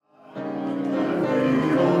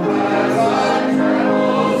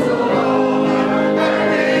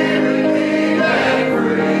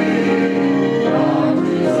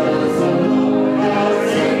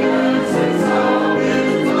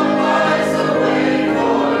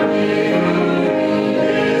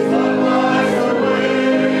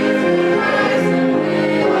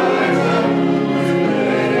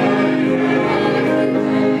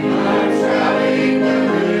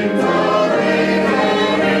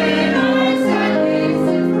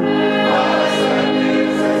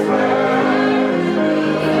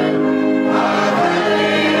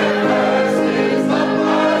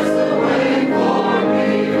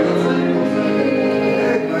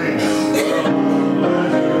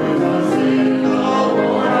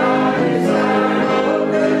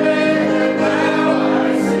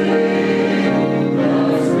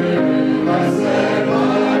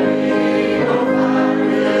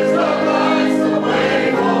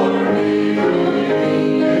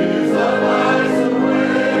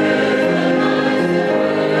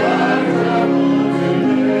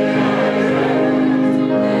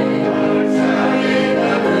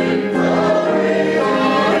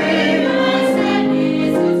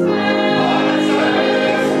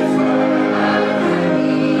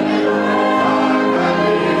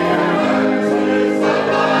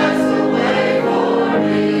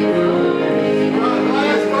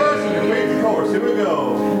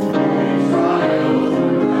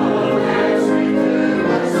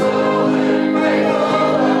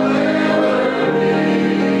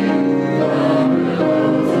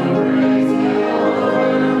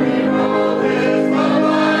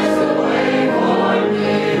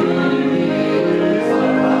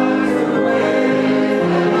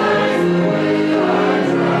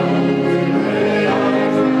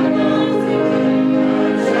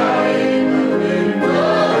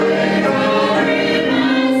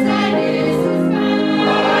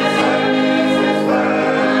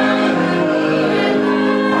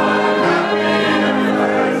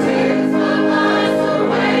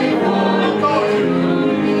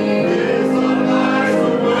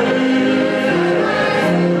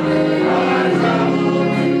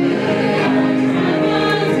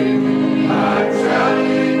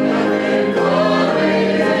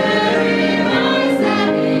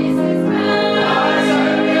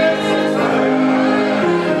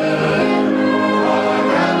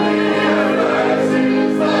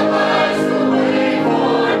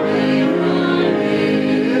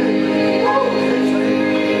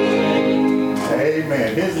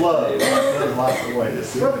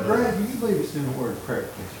us in a word of prayer,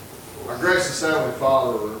 please? Our gracious Heavenly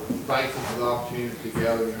Father, we're thankful for the opportunity to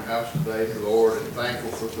gather in your house today, dear Lord, and thankful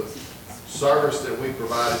for the service that we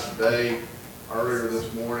provided today, earlier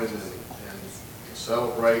this morning, and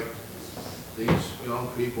celebrate these young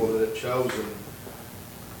people that have chosen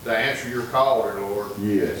to answer your call, dear Lord.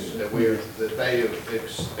 Yes. That they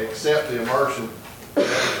accept the immersion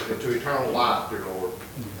into eternal life, dear Lord.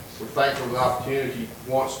 We're thankful for the opportunity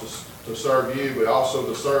once to serve you, but also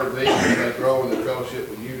to serve these as they grow in their fellowship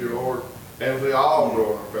with you, dear Lord, and as we all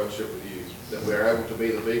grow in our fellowship with you, that we are able to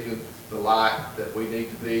be the beacon, the light that we need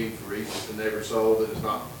to be for each and every soul that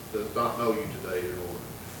does not know you today, dear Lord.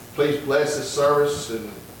 Please bless this service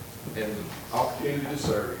and the opportunity to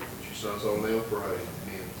serve you. In your son's holy name, we pray.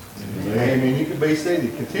 Amen. Amen. You can be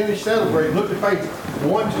seated. Continue celebrating. Look at page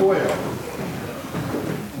 112.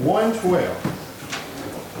 112.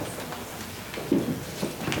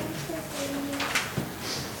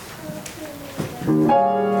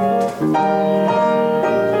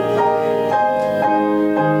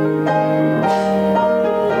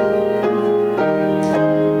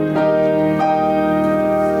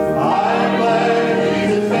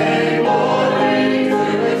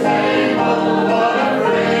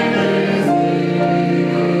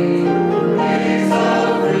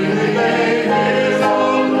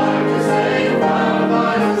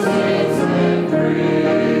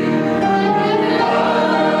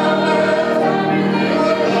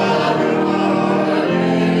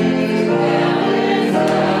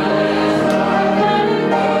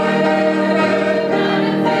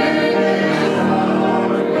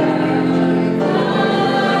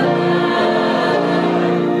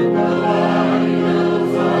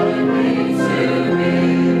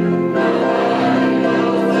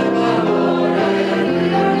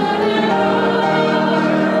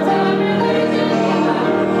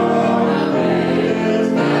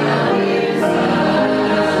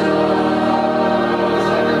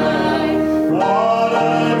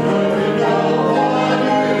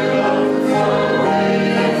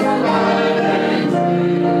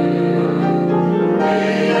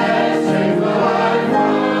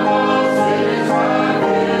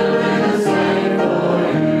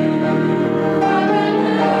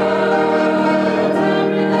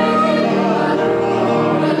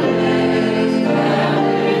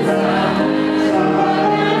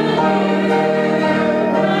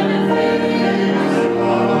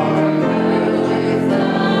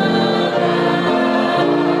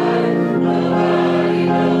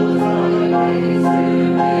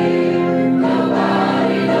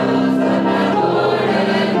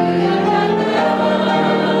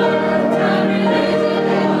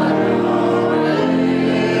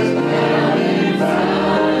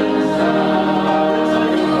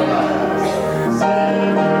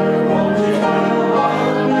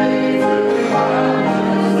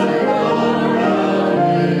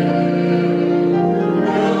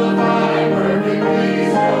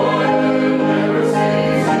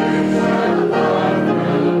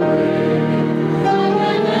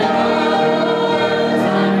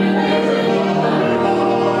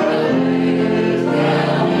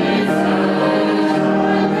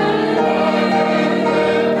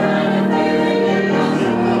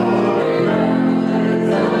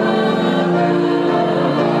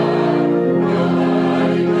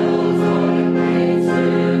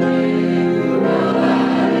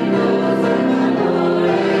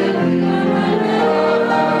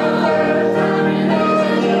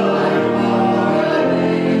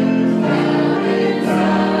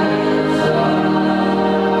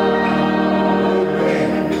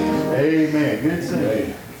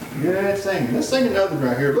 Let's sing another one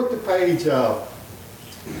right here. Look at page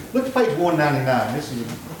 199. This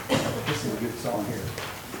is a good song here.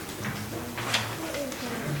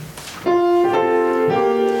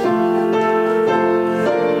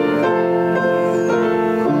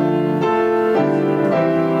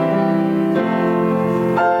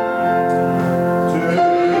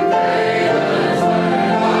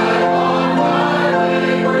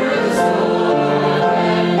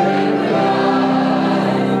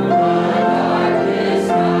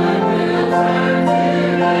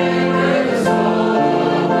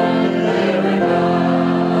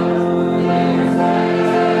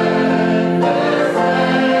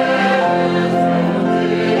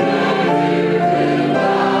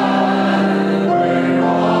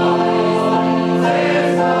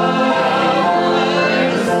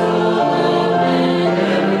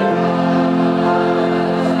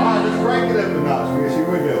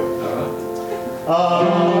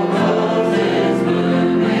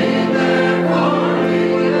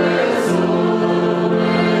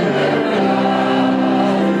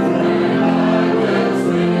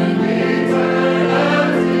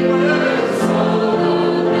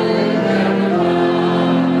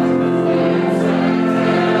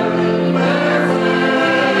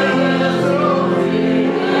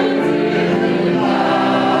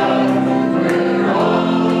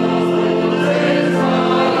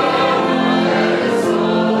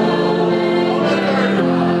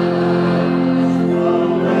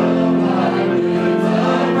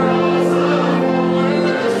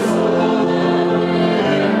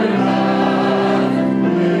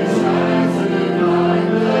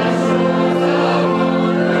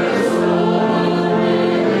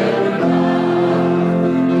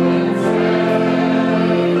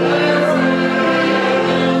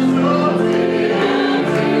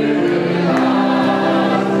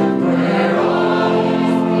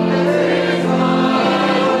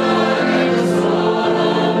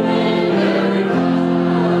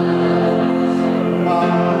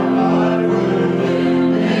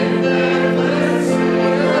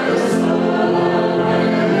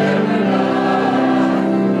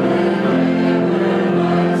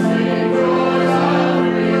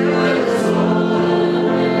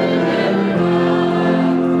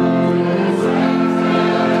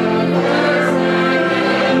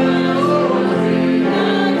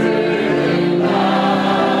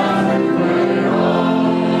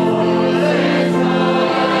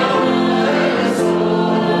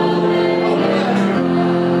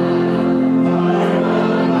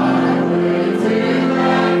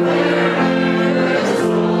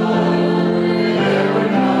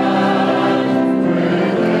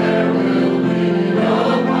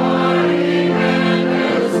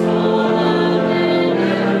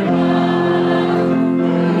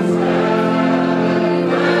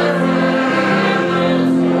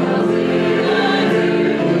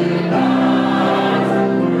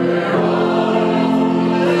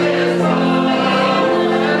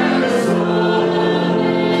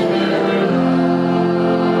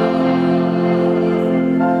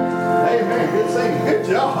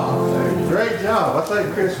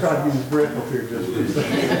 here just for a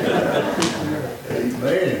second.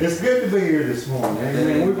 Amen. It's good to be here this morning.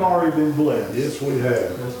 Amen. We've already been blessed. Yes, we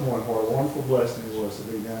have. This morning, what a wonderful blessing it was to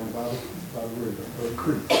be down by the river, or the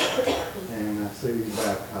creek. And I see you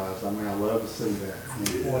baptized. I mean, I love to see that. And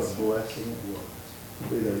what a blessing it was.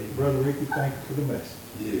 Be there. Brother Ricky, thank you for the message.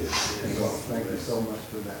 Yes. Thank you so much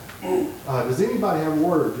for that. Does anybody have a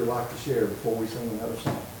word you'd like to share before we sing another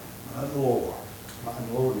song? My Lord. My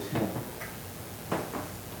Lord this morning.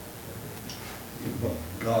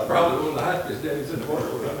 God. Probably one of the happiest days in the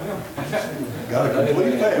world right now. Got a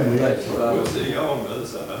complete family. We'll see you on the other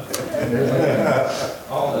side.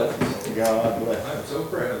 All that. God bless. I'm so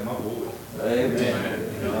proud of my boy.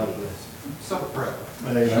 Amen. God bless. So proud.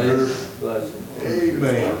 Amen. Blessing.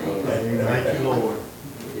 Amen. Thank you, Lord.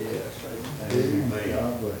 Yes. Amen.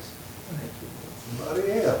 God bless.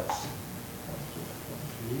 Somebody else.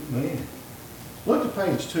 Amen. Look at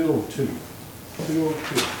page 202.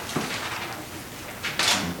 202.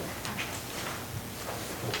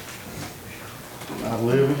 I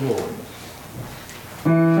live in glory.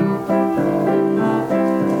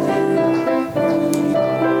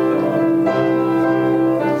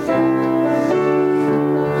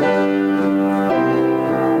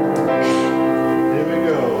 Here we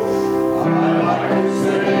go.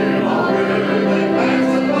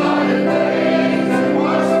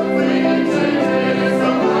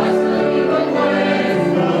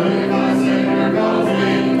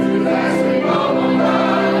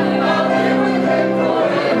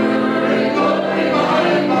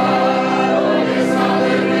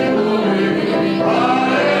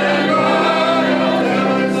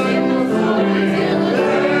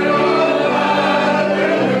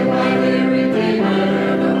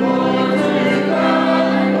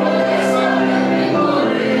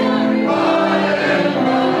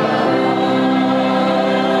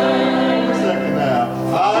 Second now.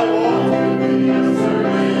 I want to be a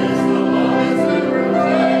service, the Lord is ever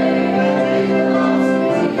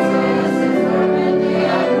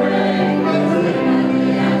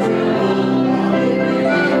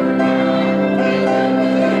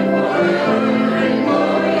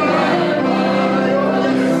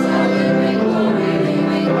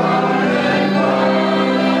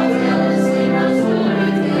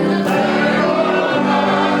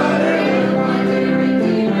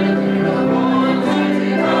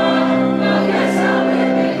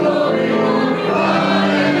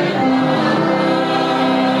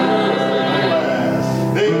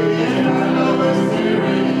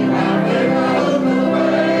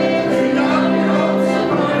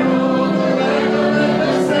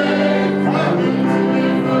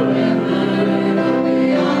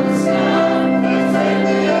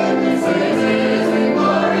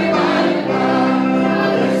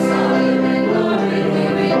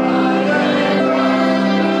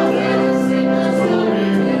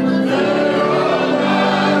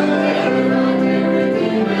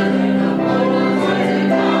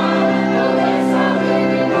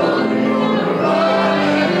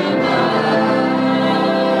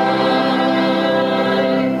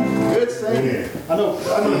Good singing. I know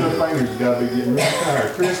your fingers have got to be getting really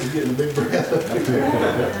tired. Chris is getting a big breath up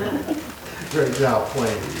here. Great job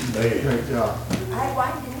playing. Great job. Hey,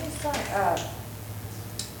 why didn't you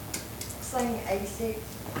sing 86?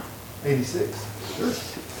 86. Sure.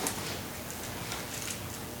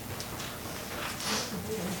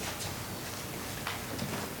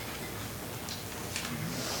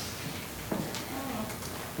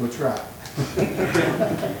 We'll try. They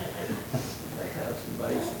have some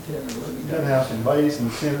bass and tenor lead. Gotta have some bass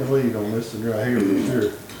and tenor lead on this one right here for sure.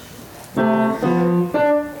 Here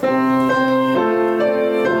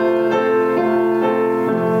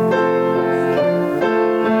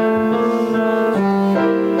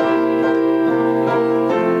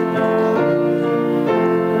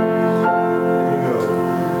we go.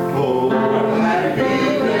 Oh, happy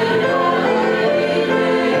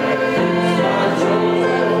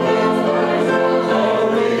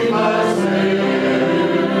Only my Savior,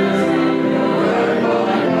 my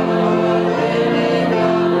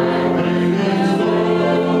God.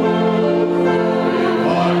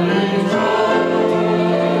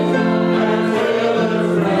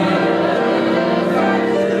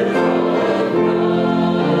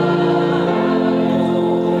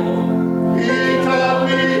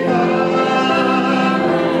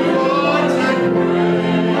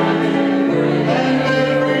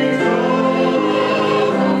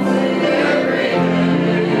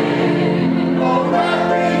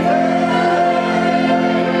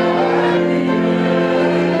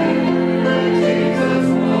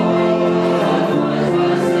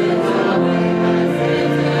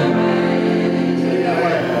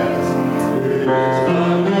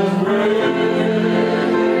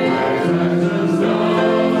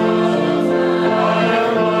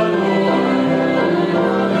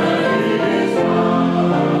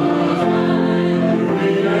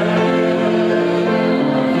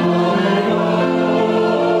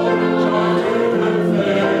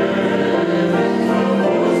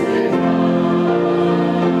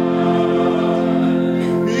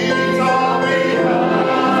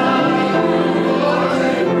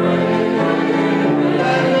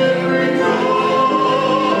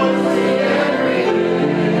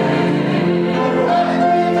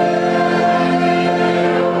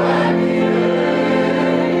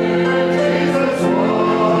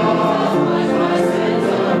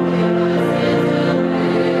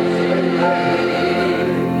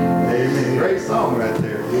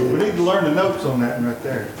 the notes on that one right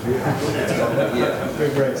there. Yeah.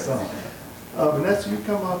 Very great song. Vanessa, you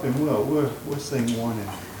come up and we'll sing one and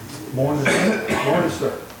morning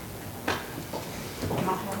sir.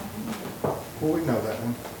 Well, we know that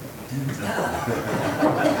one.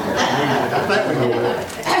 I think we know that.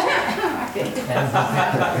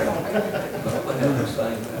 Bubba had to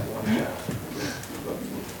sing that one time.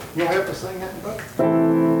 You want help us sing that one, Bubba?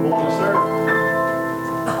 Morning sir.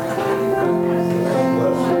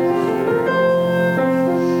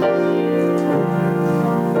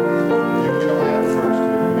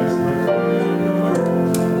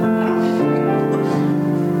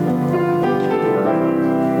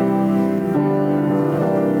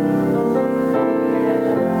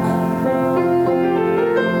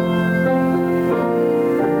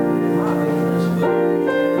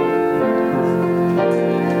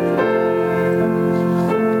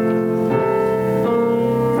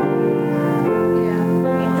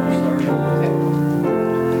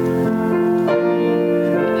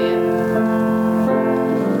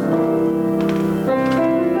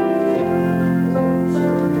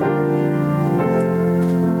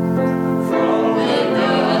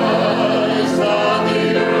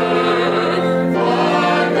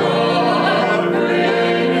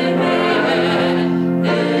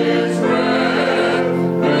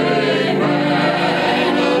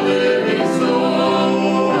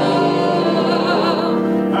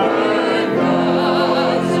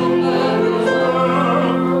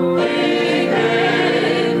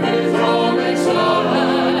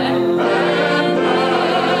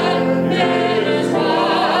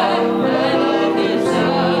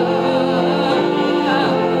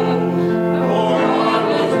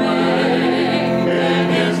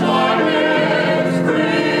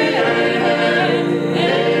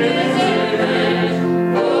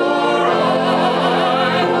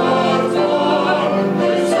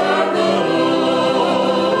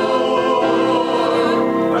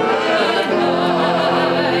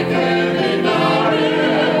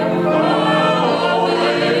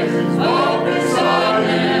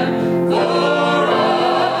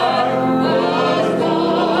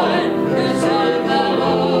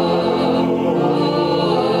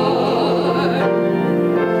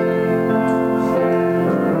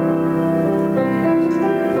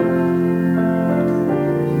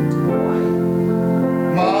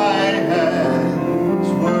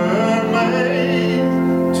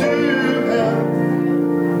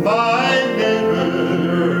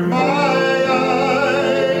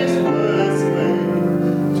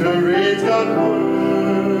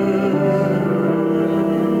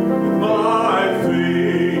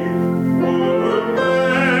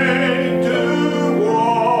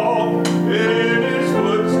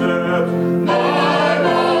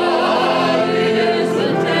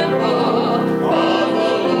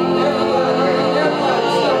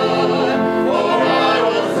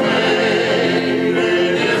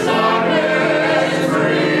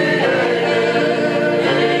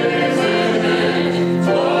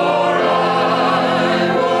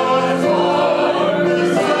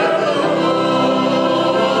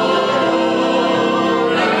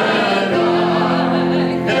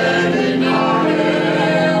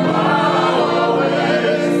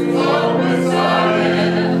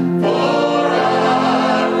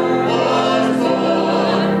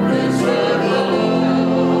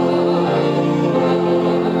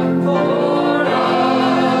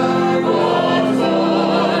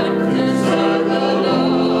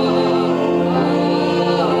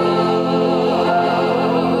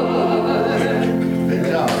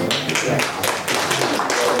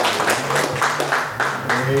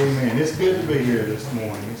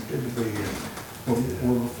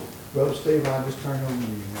 Brother Steve, I'll just turn it over to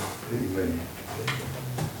you now. Amen.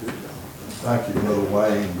 Thank you, Brother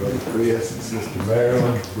Wayne, Brother Chris, and Sister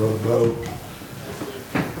Marilyn, Brother Beau.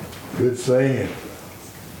 Good singing.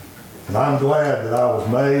 And I'm glad that I was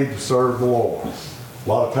made to serve the Lord. A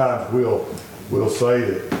lot of times we'll say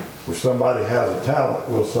that if somebody has a talent,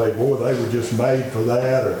 we'll say, boy, they were just made for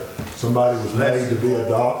that, or somebody was made to be a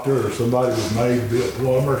doctor, or somebody was made to be a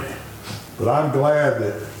plumber. But I'm glad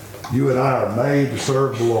that you and I are made to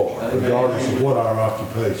serve the Lord, regardless of what our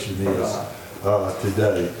occupation is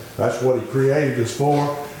today. That's what He created us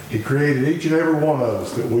for. He created each and every one of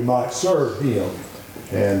us that we might serve Him.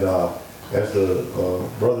 And as the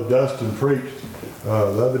Brother Dustin preached the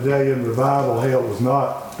other day in revival, hell was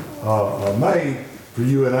not made for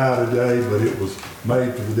you and I today, but it was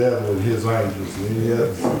made for the devil and his angels.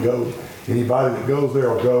 And anybody that goes there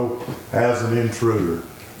will go as an intruder.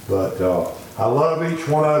 But I love each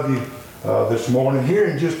one of you this morning. Here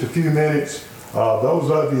in just a few minutes, those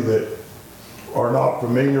of you that are not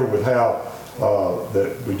familiar with how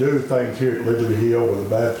that we do things here at Liberty Hill with the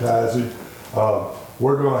baptizing,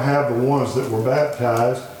 we're going to have the ones that were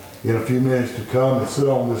baptized in a few minutes to come and sit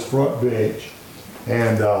on this front bench,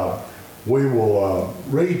 and we will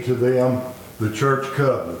read to them the church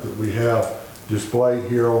covenant that we have displayed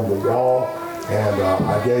here on the wall. And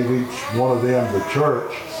I gave each one of them, the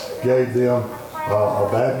church gave them a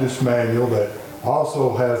Baptist manual that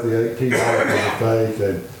also has the 18 articles of faith,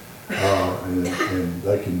 and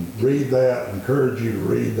they can read that. Encourage you to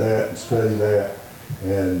read that and study that,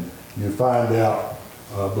 and you find out,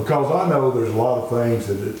 because I know there's a lot of things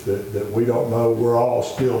that we don't know. We're all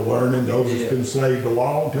still learning. Those that's been saved a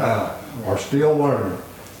long time are still learning,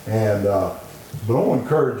 and but I want to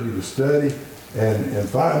encourage you to study and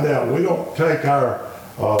find out. We don't take our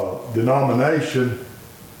denomination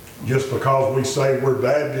just because we say we're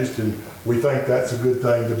Baptist and we think that's a good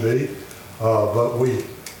thing to be, but we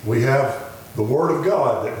have the Word of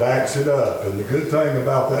God that backs it up. And the good thing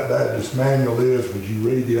about that Baptist manual is when you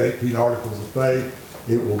read the 18 Articles of Faith,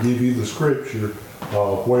 it will give you the scripture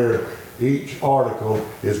where each article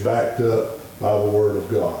is backed up by the Word of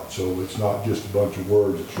God. So it's not just a bunch of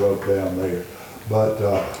words that's wrote down there. But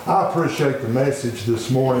I appreciate the message this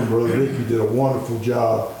morning. Brother Ricky did a wonderful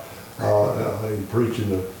job in preaching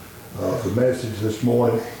the message this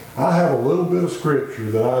morning. I have a little bit of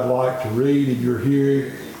scripture that I'd like to read in your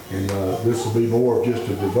hearing, and this will be more of just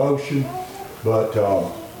a devotion, but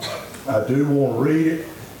I do want to read it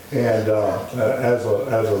and as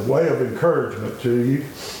a way of encouragement to you,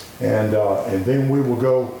 and then we will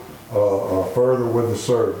go further with the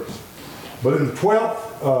service. But in the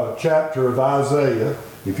 12th chapter of Isaiah,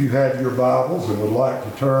 if you have your Bibles and would like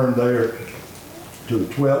to turn there to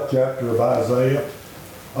the 12th chapter of Isaiah,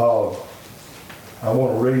 I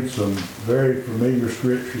want to read some very familiar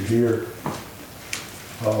scripture here.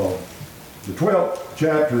 The 12th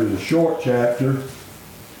chapter is a short chapter,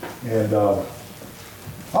 and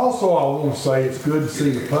also I want to say it's good to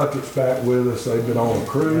see the Pucketts back with us. They've been on a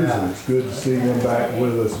cruise, and it's good to see them back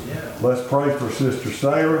with us. Let's pray for Sister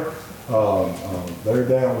Sarah. They're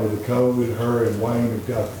down with the COVID. Her and Wayne have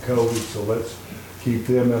got the COVID, so let's keep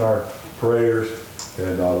them in our prayers.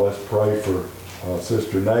 And let's pray for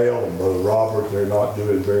Sister Nell and Brother Robert. They're not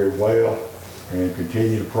doing very well. And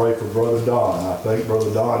continue to pray for Brother Don. I think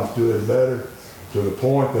Brother Don's doing better to the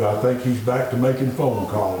point that I think he's back to making phone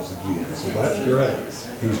calls again. So that's great.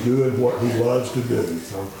 He's doing what he loves to do.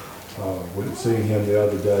 So we were seeing him the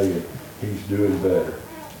other day, and he's doing better.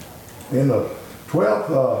 In the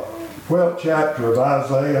 12th chapter of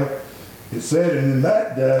Isaiah, it said, "And in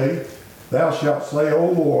that day thou shalt say, O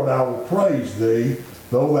Lord, I will praise thee,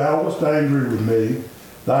 though thou wast angry with me.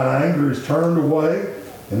 Thine anger is turned away,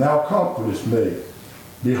 and thou comfortest me.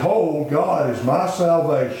 Behold, God is my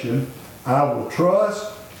salvation. I will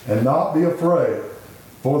trust and not be afraid.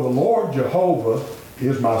 For the Lord Jehovah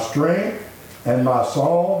is my strength and my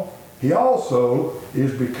song. He also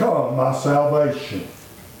is become my salvation.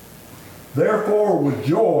 Therefore with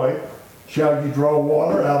joy shall ye draw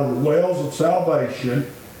water out of the wells of salvation,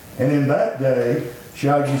 and in that day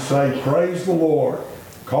shall ye say, Praise the Lord.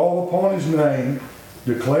 Call upon his name,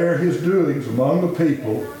 declare his doings among the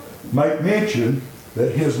people, make mention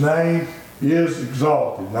that his name is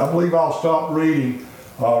exalted." And I believe I'll stop reading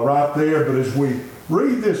right there, but as we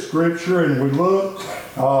read this scripture and we look,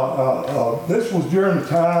 this was during the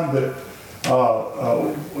time that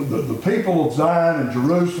the people of Zion and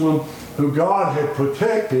Jerusalem, who God had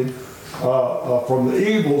protected from the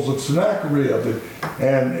evils of Sennacherib.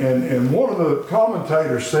 And one of the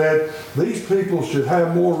commentators said these people should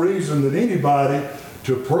have more reason than anybody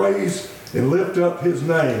to praise and lift up his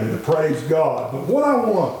name and to praise God. But what I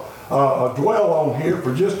want to dwell on here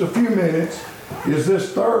for just a few minutes is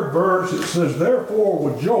this third verse. It says, "Therefore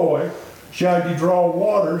with joy shall ye draw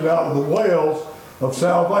waters out of the wells of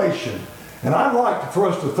salvation." And I'd like for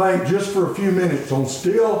us to think just for a few minutes on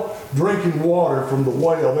still drinking water from the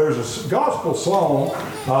well. There's a gospel song,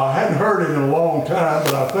 I hadn't heard it in a long time,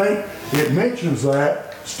 but I think it mentions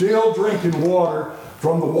that, still drinking water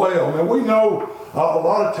from the well. Now we know a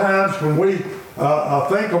lot of times when we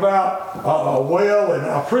think about a well, and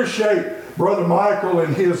I appreciate Brother Michael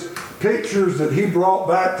and his pictures that he brought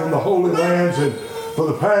back from the Holy Lands, and for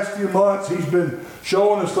the past few months he's been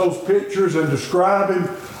showing us those pictures and describing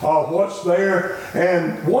what's there.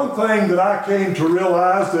 And one thing that I came to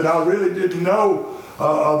realize that I really didn't know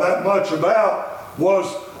that much about was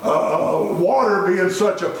water being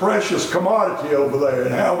such a precious commodity over there,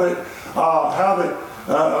 and how that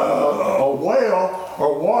a well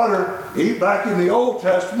or water, back in the Old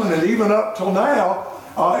Testament and even up till now,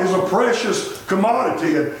 is a precious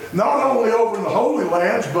commodity, and not only over in the Holy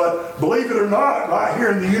Lands, but believe it or not, right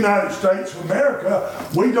here in the United States of America,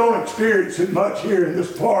 we don't experience it much here in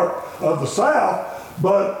this part of the South,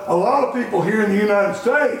 but a lot of people here in the United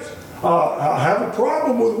States have a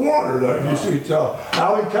problem with water. You see, it's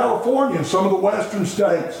out in California and some of the western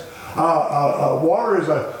states, water is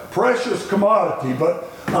a precious commodity, but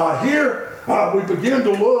here we begin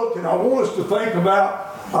to look, and I want us to think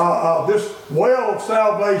about this well of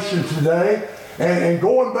salvation today, and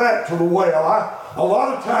going back to the well. A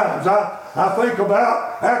lot of times I think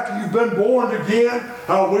about after you've been born again,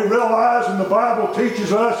 we realize, and the Bible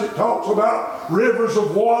teaches us, it talks about rivers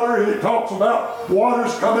of water, and it talks about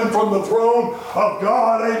waters coming from the throne of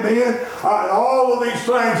God, amen. All of these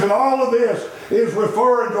things, and all of this is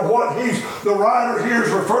referring to what the writer here is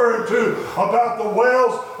referring to about the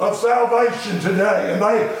wells of salvation today. And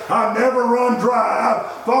I never run dry.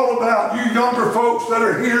 I've thought about you younger folks that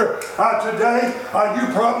are here today.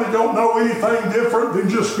 You probably don't know anything different than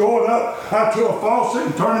just going up to a faucet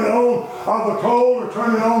and turning on the cold or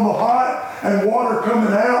turning on the hot and water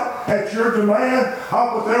coming out at your demand.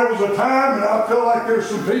 But there was a time, and I feel like there's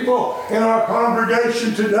some people in our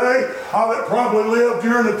congregation today that probably lived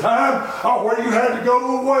during a time where you had to go to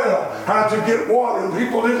a well to get water.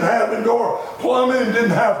 People didn't have indoor plumbing and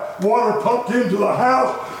didn't have water pumped into the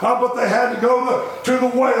house, but they had to go to the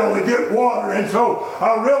well to get water. And so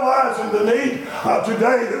realizing the need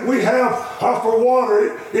today that we have for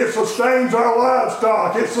water, it sustains our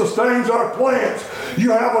livestock, it sustains our plants.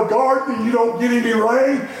 You have a garden and you don't get any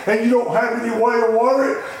rain and you don't have any way to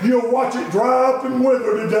water it, you'll watch it dry up and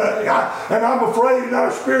wither today. And I'm afraid in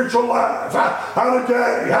our spiritual lives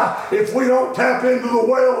today, if we don't tap into the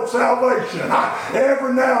well of salvation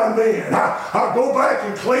every now and then, go back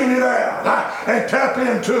and clean it out and tap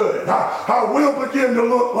into it, we'll begin to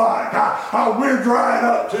look like we're drying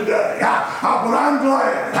up today. But I'm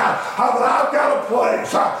glad that I've got a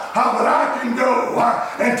place that I can go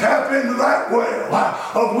and tap into that well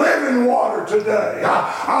of living water today.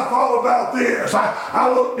 I thought about this.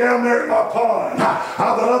 I looked down there at my pond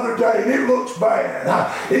the other day, and it looks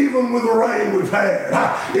bad. Even with the rain we've had,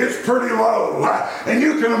 it's pretty low. And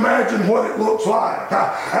you can imagine what it looks like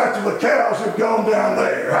after the cows have gone down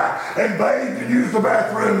there and bathed and used the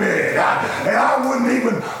bathroom in it. And I wouldn't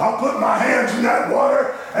even put my hands in that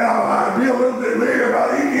water, and I'd be a little bit leery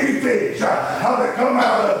about eating any fish that come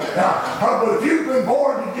out of it. But if you've been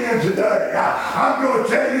born again today, I'm going to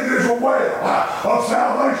tell you there's a well of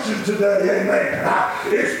salvation today, amen.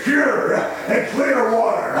 It's pure and clear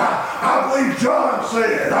water. I believe John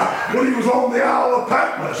said when he was on the Isle of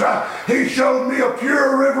Patmos, he showed me a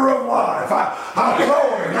pure river of life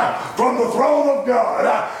flowing from the throne of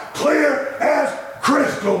God, clear as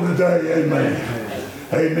crystal today, amen.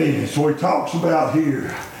 Amen. So he talks about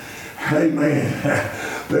here, amen.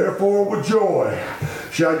 Therefore with joy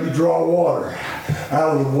shall you draw water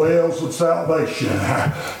out of the wells of salvation.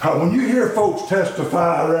 When you hear folks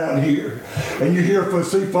testify around here, and you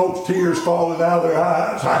see folks' tears falling out of their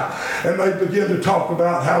eyes, and they begin to talk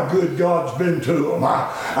about how good God's been to them,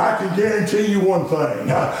 I can guarantee you one thing.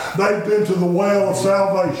 They've been to the well of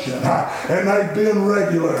salvation, and they've been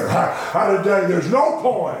regular. Today, there's no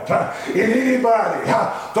point in anybody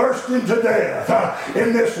thirsting to death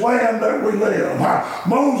in this land that we live.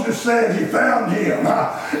 Moses said he found him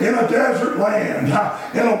in a desert land,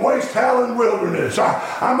 in a waste-howling wilderness.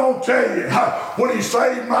 I'm going to tell you, when he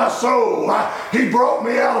saved my soul, he brought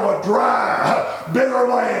me out of a dry, bitter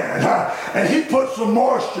land, and he put some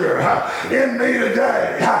moisture in me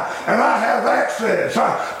today, and I have access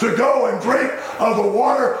to go and drink of the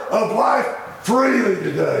water of life freely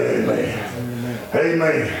today. Amen.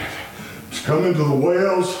 Amen. It's coming to the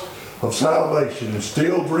wells of salvation and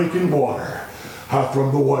still drinking water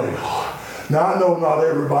from the well. Now, I know not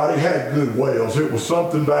everybody had good wells. It was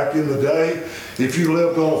something back in the day. If you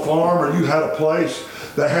lived on a farm or you had a place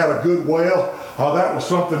that had a good well, that was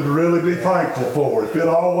something to really be thankful for. If it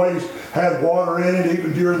always had water in it,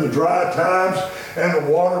 even during the dry times, and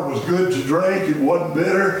the water was good to drink, it wasn't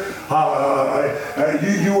bitter,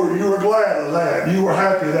 you were glad of that. You were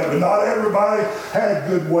happy of that. But not everybody had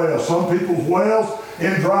good wells. Some people's wells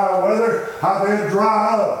in dry weather, they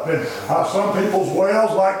dry up. And some people's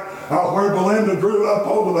wells, like where Belinda grew up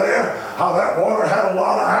over there, that water had a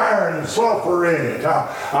lot of iron and sulfur in it.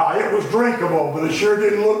 It was drinkable, but it sure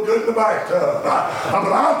didn't look good in the bathtub. up.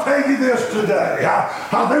 But I'll tell you this today,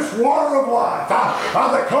 how this water of life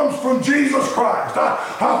that comes from Jesus Christ,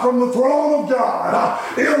 from the throne of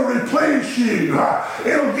God, it'll replenish you.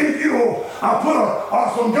 It'll give you, I'll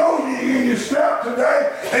put some gold in your step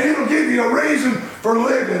today, and it'll give you a reason for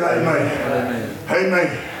living. Amen.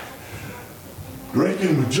 Amen.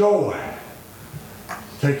 Drinking with joy,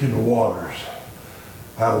 taking the waters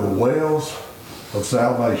out of the wells of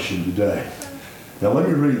salvation today. Now let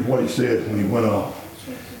me read what he said when he went on.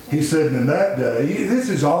 He said, in that day, this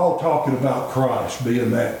is all talking about Christ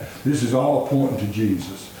being that. This is all pointing to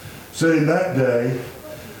Jesus. Said, in that day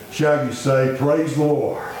shall you say, praise the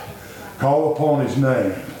Lord, call upon his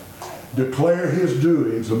name, declare his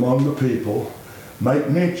doings among the people, make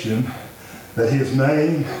mention that his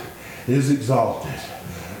name is exalted.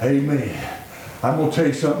 Amen. I'm going to tell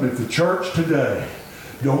you something. If the church today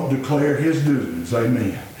don't declare his doings,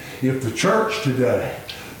 amen. If the church today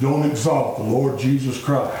don't exalt the Lord Jesus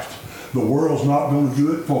Christ, the world's not going to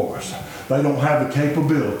do it for us. They don't have the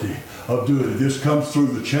capability of doing it. This comes through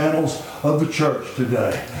the channels of the church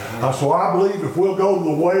today. So I believe if we'll go to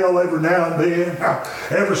the well every now and then,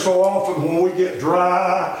 every so often when we get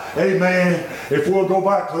dry, amen, if we'll go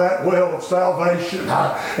back to that well of salvation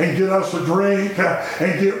and get us a drink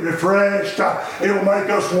and get refreshed, it'll make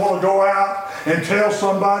us want to go out and tell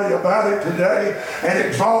somebody about it today and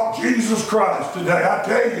exalt Jesus Christ today. I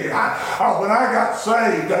tell you, when I got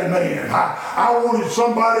saved, amen, I wanted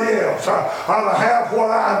somebody else to have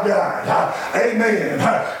what I've got. Amen.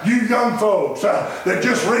 You young folks that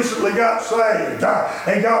just recently got saved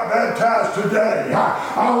and got baptized today,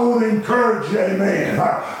 I want to encourage you, amen.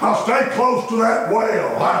 I'll stay close to that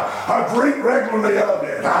well. I drink regularly of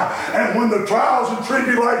it. And when the trials and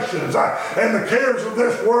tribulations and the cares of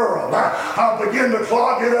this world, I'll begin to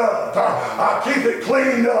clog it up. I'll keep it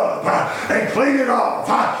cleaned up and clean it off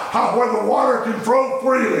where the water can flow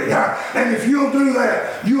freely. And if you'll do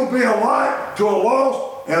that, you'll be a light to a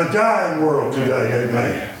lost and a dying world today.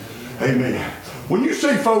 Amen. Amen. When you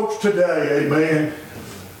see folks today, amen,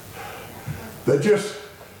 they're just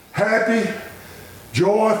happy,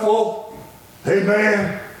 joyful,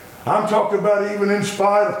 amen. I'm talking about even in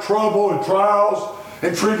spite of trouble and trials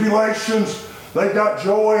and tribulations, they've got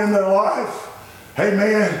joy in their life.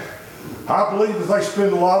 Amen. I believe that they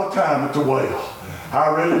spend a lot of time at the well. I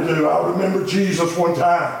really do. I remember Jesus one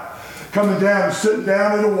time coming down and sitting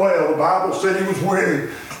down at a well. The Bible said he was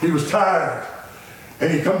weary. He was tired.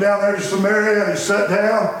 And he come down there to Samaria and he sat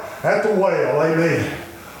down at the well. Amen.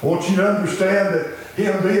 I want you to understand that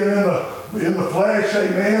him being in the flesh,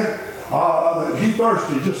 amen, that he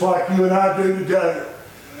thirsty just like you and I do today.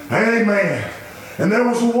 Amen. And there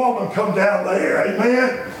was a woman come down there.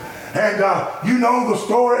 Amen. And you know the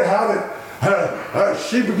story how that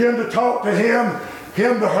she began to talk to him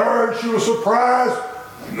to her, and she was surprised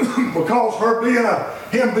because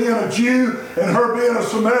him being a Jew and her being a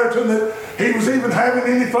Samaritan, that he was even having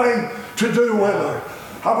anything to do with her.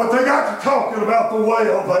 But they got to talking about the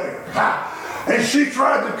well there. And she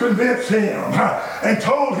tried to convince him and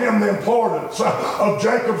told him the importance of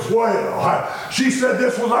Jacob's well. She said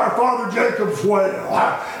this was our father Jacob's well.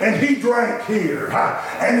 And he drank here.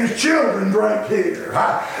 And his children drank here.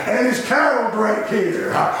 And his cattle drank here.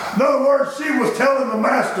 In other words, she was telling the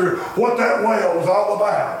master what that well was all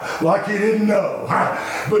about, like he didn't know.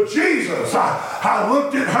 But Jesus,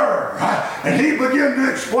 looked at her and he began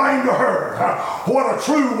to explain to her what a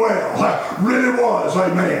true well really was.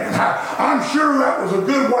 Amen. I'm sure that was a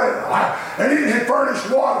good well, and it had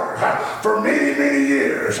furnished water for many, many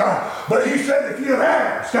years. But he said, if you'd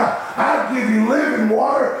asked, I'd give you living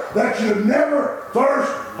water that you'd never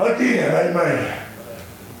thirst again. Amen.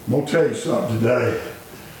 I'm going to tell you something today.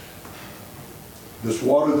 This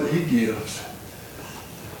water that he gives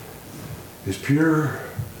is pure,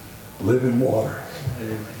 living water.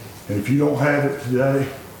 And if you don't have it today,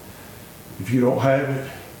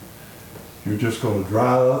 you're just going to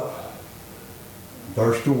dry up,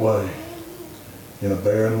 thirst away in a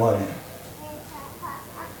barren land.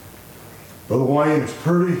 Brother Wayne, as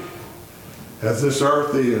pretty as this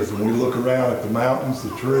earth is, when we look around at the mountains,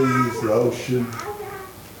 the trees, the ocean,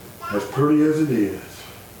 as pretty as it is,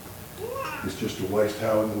 it's just a waste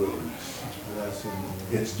howling wilderness.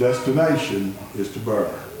 Its destination is to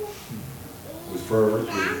burn with fervent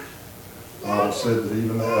heat. The Bible said that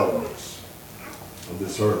even the elements of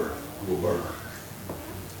this earth will burn.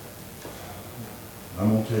 I'm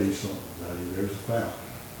going to tell you something, buddy. There's a fountain.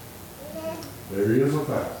 There is a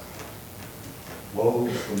fountain.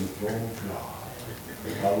 Flows from the throne of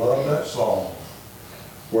God. I love that song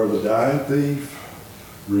where the dying thief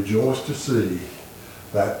rejoiced to see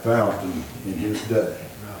that fountain in his day.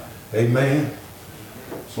 Amen.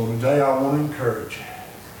 So today I want to encourage you.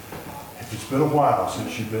 If it's been a while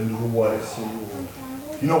since you've been to the well,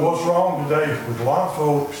 you know what's wrong today with a lot of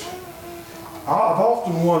folks? I've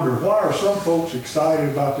often wondered, why are some folks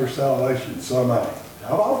excited about their salvation and some ain't?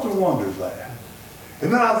 I've often wondered that.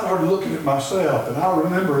 And then I started looking at myself, and I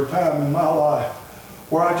remember a time in my life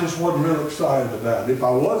where I just wasn't real excited about it. If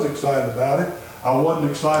I was excited about it, I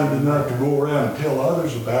wasn't excited enough to go around and tell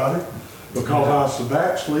others about it, because I was so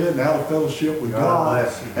backslid and out of fellowship with God.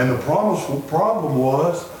 And the problem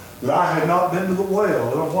was that I had not been to the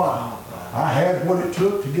well in a while. I had what it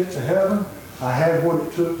took to get to heaven. I had what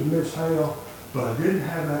it took to miss hell, but I didn't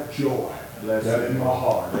have that joy that in my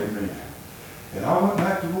heart. Amen. And I went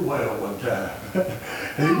back to the well one time.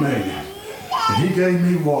 Amen. And he gave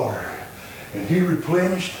me water. And he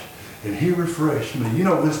replenished and he refreshed me. You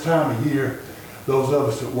know, this time of year, those of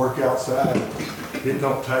us that work outside, it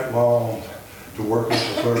don't take long to work up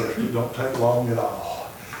the thirst. It don't take long at all.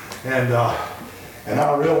 And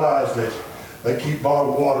I realized that they keep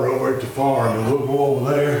bottled water over at the farm, and we'll go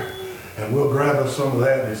over there and we'll grab us some of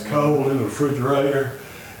that, and it's cold in the refrigerator,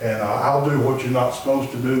 and I'll do what you're not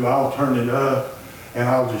supposed to do. I'll turn it up and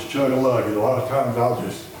I'll just chug a lug it. A lot of times I'll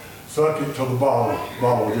just suck it till the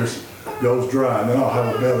bottle just goes dry, and then I'll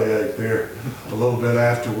have a bellyache there a little bit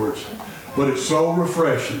afterwards. But it's so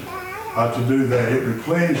refreshing to do that. It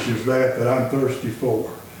replenishes that I'm thirsty for.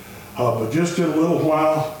 But just in a little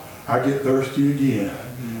while, I get thirsty again.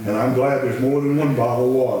 And I'm glad there's more than one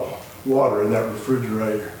bottle of water in that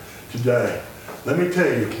refrigerator today. Let me tell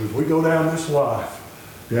you, as we go down this life,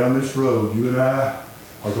 down this road, you and I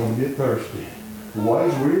are going to get thirsty. The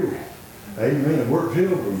way's weary. Amen. We're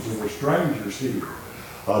pilgrims and we're strangers here.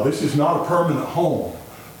 This is not a permanent home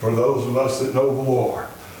for those of us that know the Lord.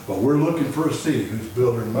 But we're looking for a city whose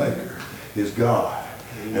builder and maker is God.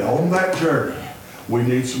 And on that journey, we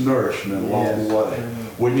need some nourishment along the way.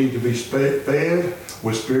 We need to be fed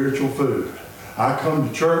with spiritual food. I come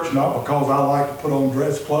to church not because I like to put on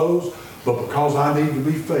dress clothes, but because I need to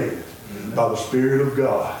be fed by the Spirit of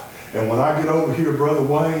God. And when I get over here, Brother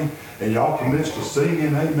Wayne, and y'all commence to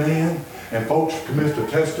singing, amen, and folks commence to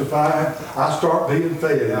testify, I start being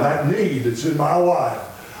fed. And that need that's in my life,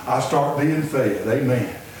 I start being fed,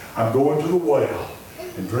 amen. I'm going to the well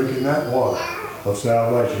and drinking that water of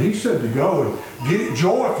salvation. He said to go and get it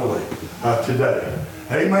joyfully today.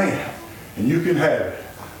 Amen. And you can have it.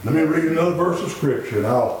 Let me read another verse of Scripture and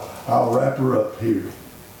I'll wrap her up here.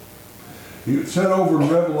 He said over in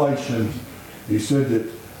Revelation, he said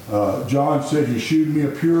that John said, he shewed me a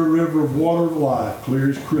pure river of water of life, clear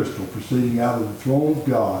as crystal, proceeding out of the throne of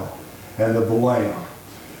God and of the Lamb.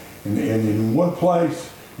 And in one place,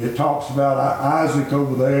 it talks about Isaac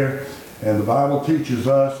over there, and the Bible teaches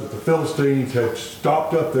us that the Philistines had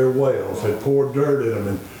stopped up their wells, had poured dirt in them,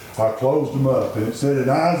 and closed them up. And it said that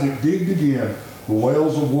Isaac digged again the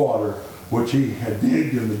wells of water which he had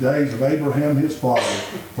digged in the days of Abraham his father,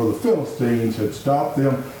 for the Philistines had stopped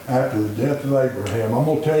them after the death of Abraham. I'm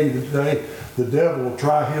going to tell you today, the devil will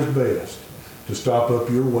try his best to stop up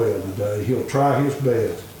your well today. He'll try his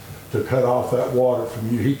best to cut off that water from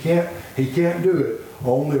you. He can't do it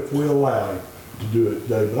only if we allow him to do it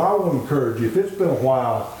today. But I want to encourage you, if it's been a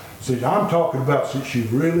while, see, I'm talking about since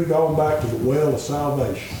you've really gone back to the well of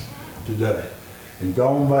salvation today and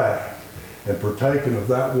gone back and partaken of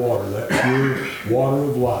that water, that pure water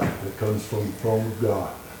of life that comes from the throne of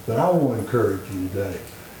God, then I want to encourage you today.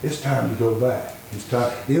 It's time to go back. It's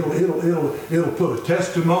time. It'll put a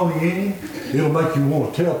testimony in you. It'll make you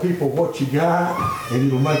want to tell people what you got, and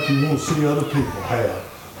it'll make you want to see other people have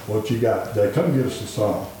what you got today. Come give us a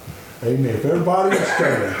song. Amen. If everybody will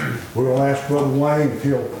stand, we're going to ask Brother Wayne if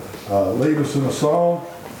he'll lead us in a song,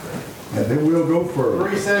 and then we'll go further.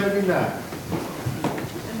 379.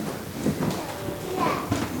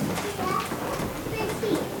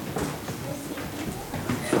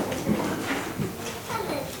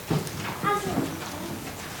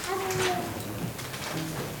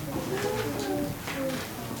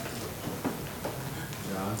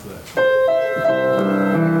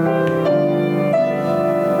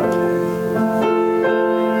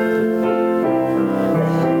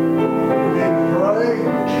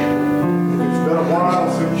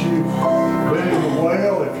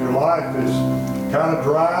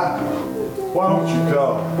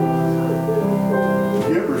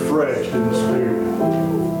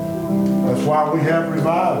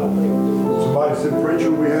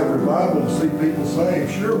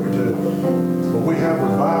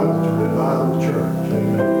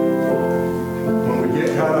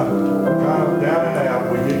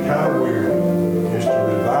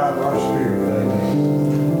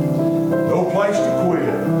 Place to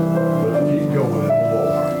quit.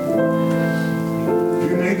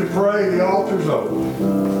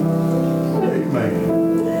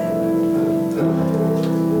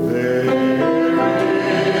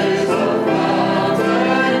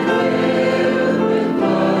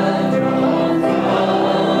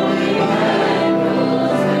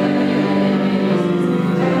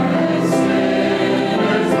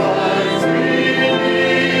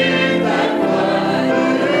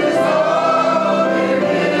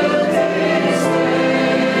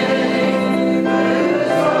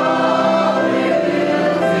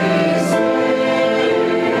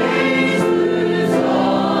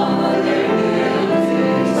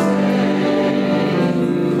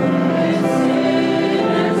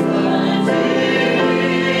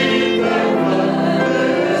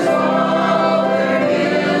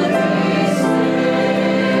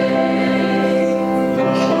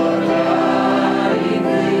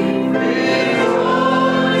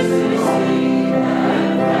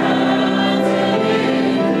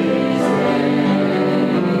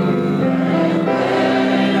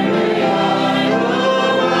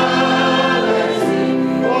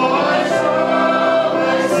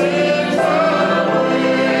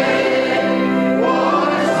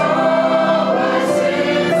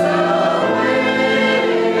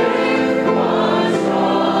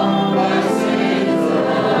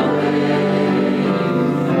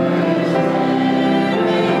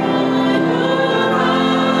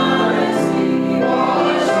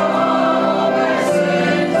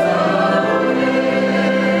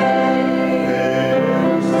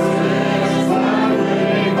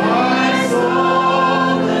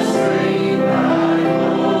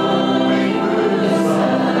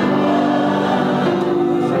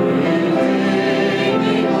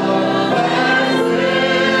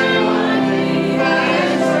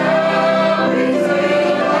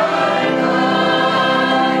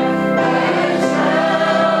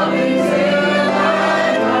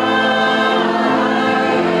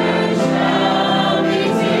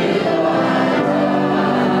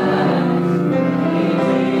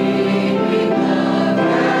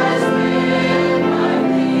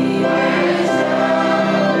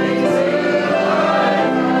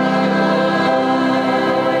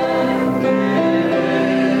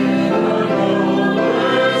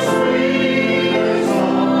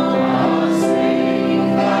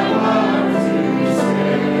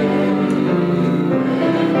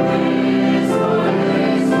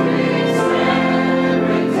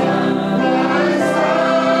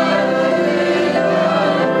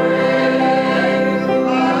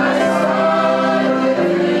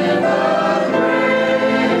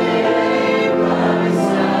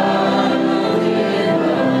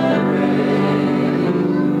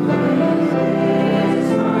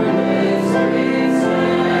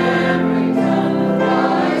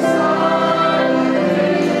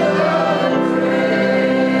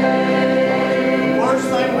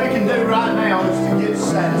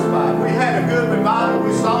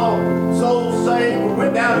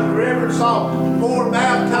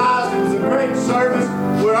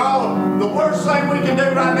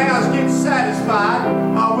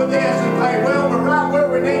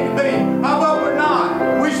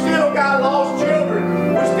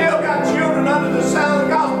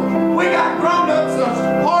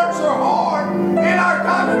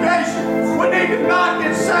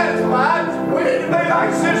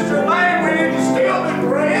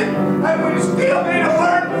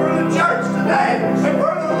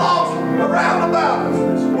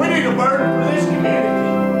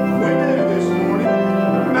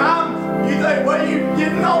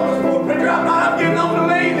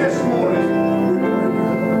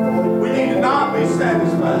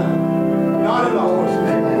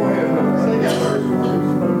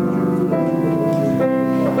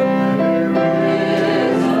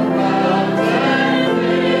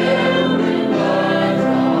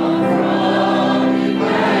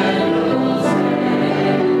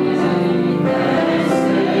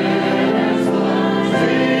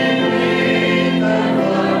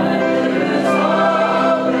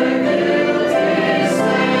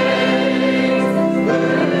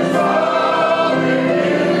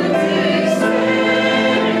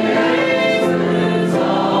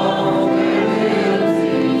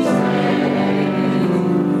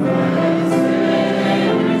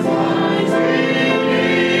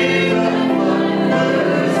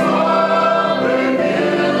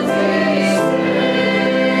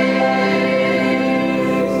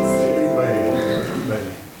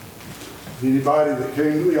 Anybody that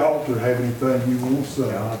came to the altar have anything you want to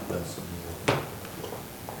say?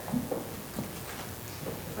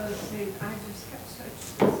 Brother Steve, I just have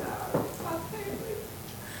such desire. My family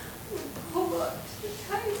would pull up to the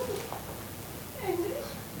table and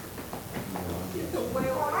get the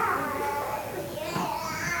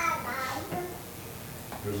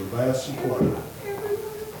vast supply.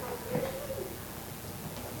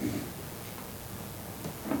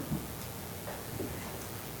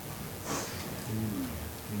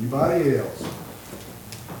 Anybody else?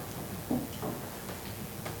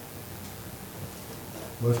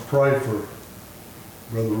 Let's pray for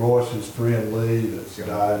Brother Royce's friend Lee that's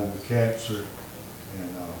dying of cancer,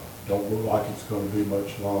 and don't look like it's going to be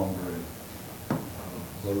much longer. And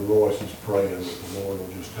Brother Royce is praying that the Lord will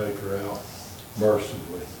just take her out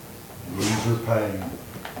mercifully and ease her pain.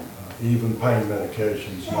 Even pain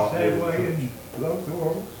medications not Stay really away touch. and those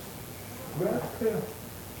doors. Right there.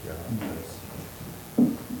 Yes.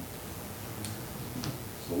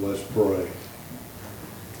 So let's pray.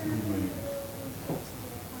 Amen.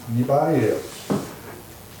 Anybody else?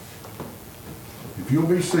 If you'll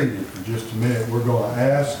be seated for just a minute, we're going to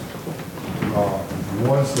ask the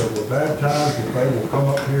ones that were baptized if they will come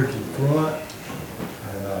up here to the front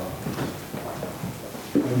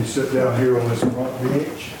and maybe sit down here on this front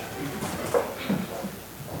bench.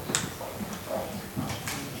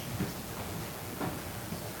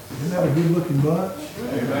 Isn't that a good-looking bunch?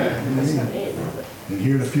 Amen. And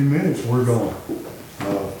here in a few minutes, we're going,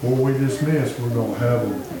 before we dismiss, we're going to have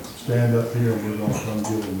them stand up here and we're going to come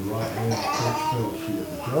give them the right hand of church fellowship.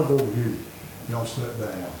 Y'all go over here. Y'all sit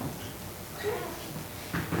down.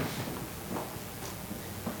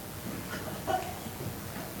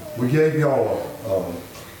 We gave y'all a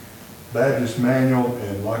Baptist manual,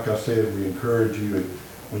 and like I said, we encourage you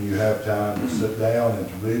when you have time to sit down and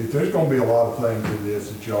to read it. There's going to be a lot of things in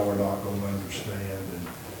this that y'all are not going to understand,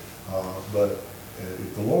 but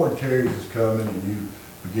if the Lord carries us coming and you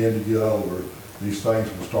begin to get over, these things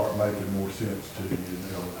will start making more sense to you, and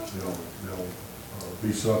they'll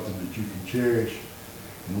be something that you can cherish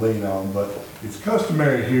and lean on. But it's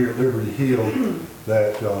customary here at Liberty Hill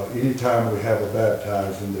that anytime we have a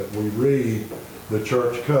baptizing that we read the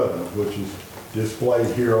church covenant, which is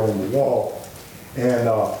displayed here on the wall. And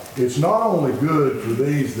it's not only good for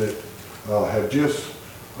these that have just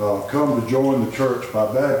come to join the church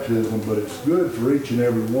by baptism, but it's good for each and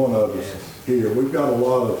every one of us here. We've got a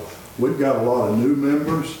lot of new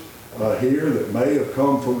members here that may have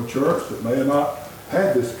come from a church that may have not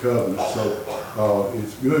had this covenant. So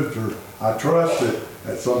it's good for, I trust that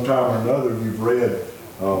at some time or another you've read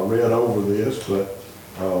over this, but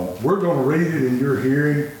we're going to read it in your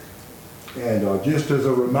hearing, and just as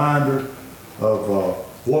a reminder of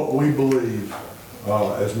what we believe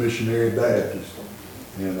as missionary Baptists.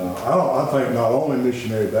 And I think not only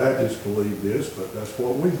missionary Baptists believe this, but that's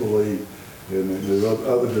what we believe, and there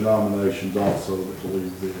are other denominations also that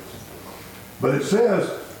believe this. But it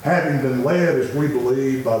says, having been led as we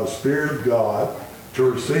believe by the Spirit of God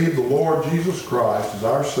to receive the Lord Jesus Christ as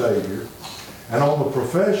our Savior, and on the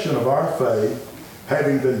profession of our faith,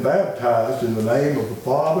 having been baptized in the name of the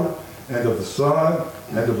Father and of the Son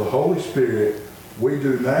and of the Holy Spirit, we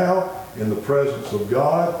do now, in the presence of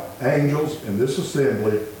God, angels, in this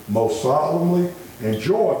assembly, most solemnly and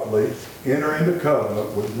joyfully enter into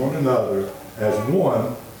covenant with one another as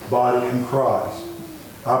one body in Christ.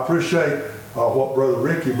 I appreciate what Brother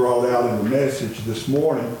Ricky brought out in the message this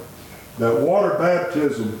morning, that water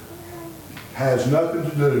baptism has nothing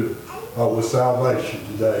to do with salvation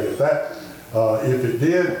today. If it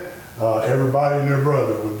did, everybody and their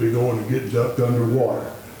brother would be going to get ducked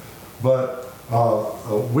underwater. But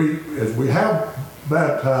as we have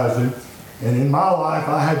baptizing, and in my life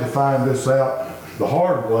I had to find this out the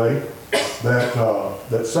hard way,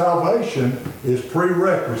 that salvation is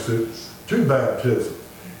prerequisite to baptism.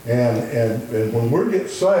 And when we get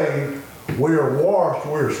saved, we are washed,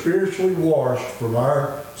 we are spiritually washed from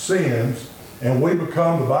our sins, and we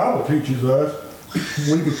become, the Bible teaches us,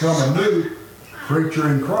 we become a new creature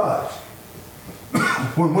in Christ.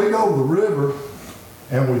 When we go to the river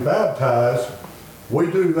and we baptize, we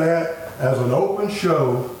do that as an open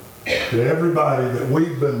show to everybody that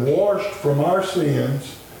we've been washed from our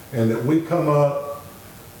sins and that we come up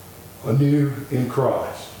anew in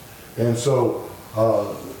Christ. And so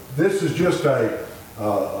this is just a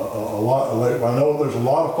lot. I know there's a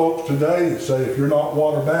lot of folks today that say if you're not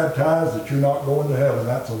water baptized that you're not going to heaven.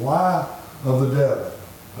 That's a lie of the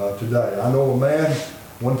devil today. I know a man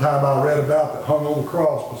one time I read about that hung on the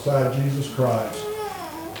cross beside Jesus Christ.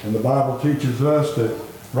 And the Bible teaches us that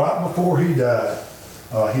right before he died,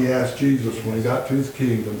 he asked Jesus when he got to his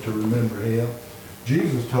kingdom to remember him.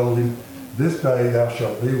 Jesus told him, "This day thou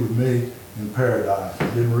shalt be with me in paradise." I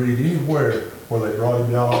didn't read anywhere where they brought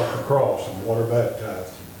him down off the cross and water baptized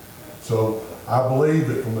him. So I believe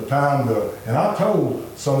that from the time and I told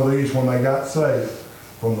some of these when they got saved,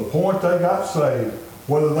 from the point they got saved,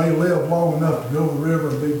 whether they lived long enough to go to the river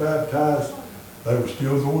and be baptized, they were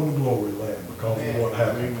still going to glory land because of what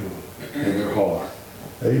happened to them in their heart.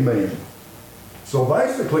 Amen. So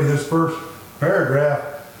basically, this first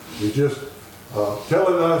paragraph is just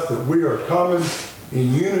telling us that we are coming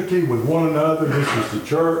in unity with one another. This is the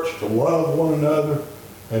church, to love one another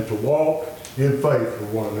and to walk in faith with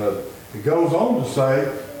one another. It goes on to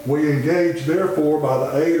say, we engage therefore by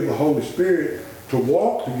the aid of the Holy Spirit to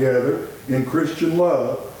walk together in Christian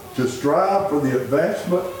love, to strive for the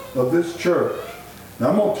advancement of this church. Now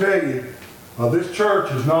I'm going to tell you, this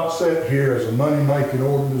church is not set here as a money-making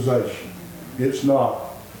organization. It's not.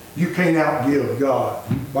 You can't outgive God.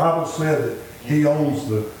 The Bible said that He owns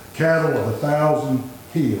the cattle of 1,000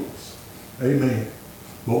 hills. Amen.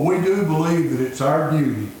 But we do believe that it's our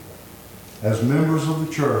duty as members of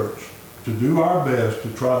the church to do our best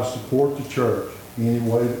to try to support the church any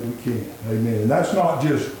way that we can. Amen. And that's not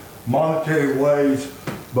just monetary ways,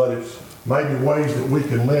 but it's maybe ways that we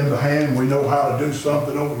can lend a hand. We know how to do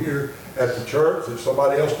something over here at the church that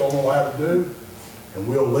somebody else don't know how to do, and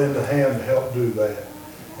we'll lend a hand to help do that.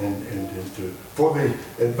 For the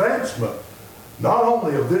advancement, not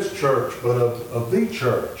only of this church, but of the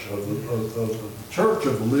church, of the church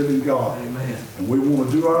of the living God. Amen. And we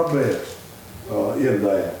want to do our best in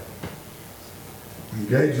that.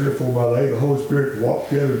 Engage therefore by the aid of the Holy Spirit to walk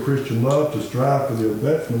together in Christian love, to strive for the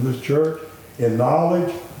advancement of this church in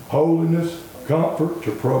knowledge, holiness, comfort,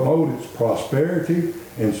 to promote its prosperity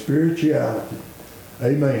and spirituality.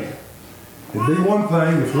 Amen. It'd be one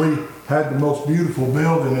thing if we had the most beautiful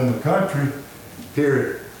building in the country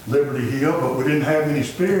here at Liberty Hill, but we didn't have any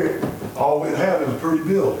spirit. All we'd have is a pretty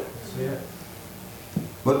building.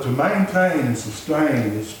 But to maintain and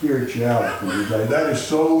sustain its spirituality today, that is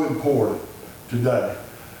so important today.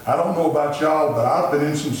 I don't know about y'all, but I've been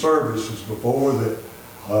in some services before that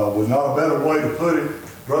was not a better way to put it.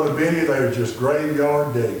 Brother Benny, they were just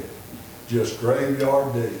graveyard dead. Just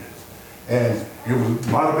graveyard dead. And it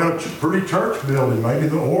might have been a pretty church building. Maybe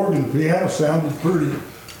the organ, piano sounded pretty,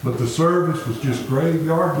 but the service was just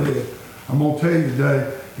graveyard dead. I'm going to tell you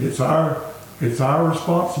today, it's our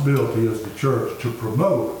responsibility as the church to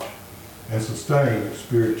promote and sustain its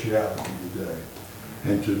spirituality today,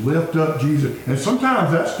 and to lift up Jesus. And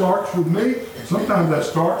sometimes that starts with me, sometimes that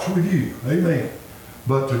starts with you. Amen.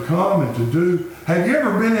 But to come and to do, have you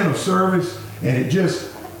ever been in a service and it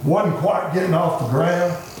just wasn't quite getting off the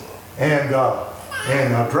ground and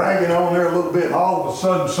dragging on there a little bit, and all of a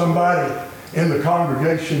sudden somebody in the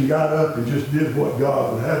congregation got up and just did what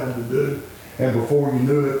God would have them to do, and before you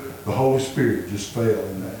knew it, the Holy Spirit just fell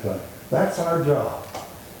in that thing. That's our job,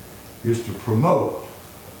 is to promote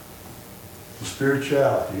the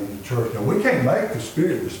spirituality in the church. Now, we can't make the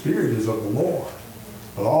Spirit is of the Lord.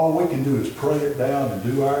 But all we can do is pray it down and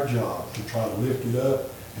do our job to try to lift it up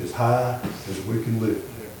as high as we can lift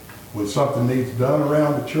it. When something needs done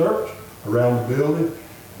around the church, around the building,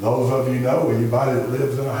 those of you know, anybody that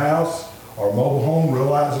lives in a house or mobile home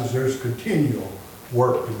realizes there's continual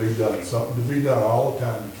work to be done, something to be done all the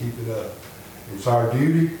time to keep it up. It's our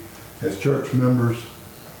duty as church members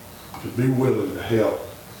to be willing to help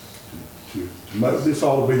to make this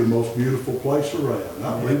ought to be the most beautiful place around. And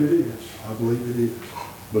I believe it is. I believe it is.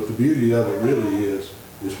 But the beauty of it really is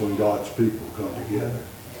when God's people come together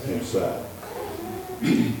inside.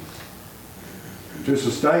 To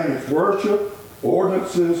sustain its worship,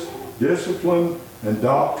 ordinances, discipline, and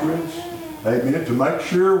doctrines. Amen. To make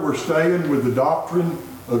sure we're staying with the doctrine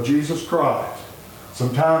of Jesus Christ.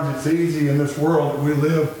 Sometimes it's easy in this world that we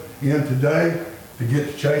live in today to get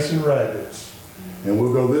to chasing rabbits. And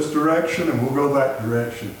we'll go this direction and we'll go that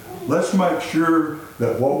direction. Let's make sure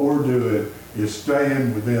that what we're doing is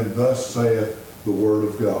staying within thus saith the Word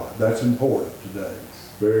of God. That's important today.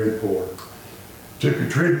 Very important. To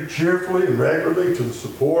contribute cheerfully and regularly to the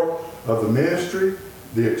support of the ministry,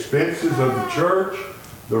 the expenses of the church,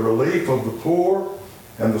 the relief of the poor,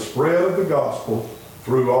 and the spread of the gospel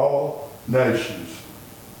through all nations.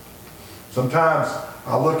 Sometimes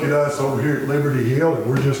I look at us over here at Liberty Hill and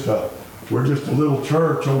we're just a little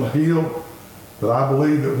church on the hill, but I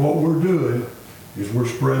believe that what we're doing is we're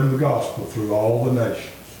spreading the gospel through all the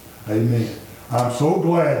nations. Amen. I'm so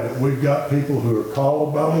glad that we've got people who are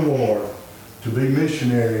called by the Lord to be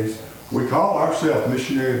missionaries. We call ourselves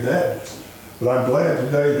missionary Baptists, but I'm glad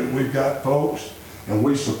today that we've got folks, and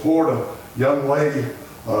we support a young lady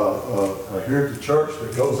here at the church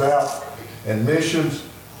that goes out and missions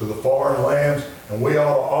to the foreign lands, and we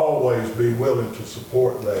ought to always be willing to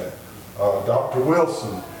support that. Dr.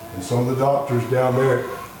 Wilson and some of the doctors down there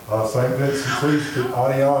at St. Vincent's East at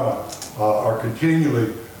Adiana are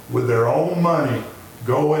continually with their own money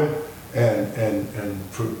going and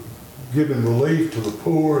giving relief to the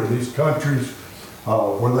poor in these countries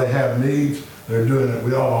Where they have needs, they're doing it.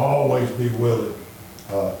 We ought to always be willing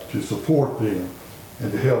to support them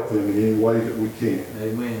and to help them in any way that we can.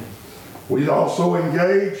 Amen. We also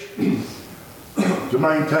engage to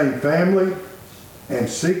maintain family and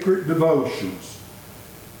secret devotions.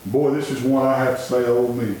 Boy, this is one I have to say oh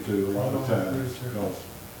me to a lot of times, because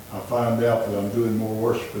I find out that I'm doing more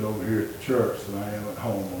worshiping over here at the church than I am at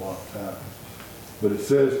home a lot of times. But it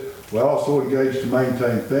says, we also engage to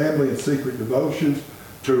maintain family and secret devotions,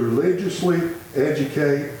 to religiously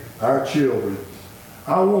educate our children.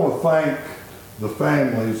 I want to thank the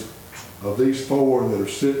families of these 4 that are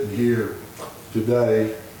sitting here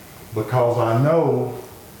today, because I know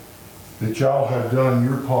that y'all have done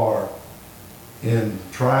your part in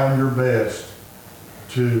trying your best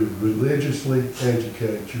to religiously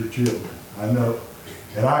educate your children. I know.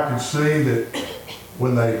 And I can see that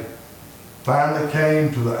when they finally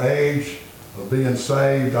came to the age of being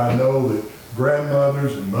saved, I know that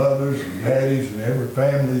grandmothers and mothers and daddies and every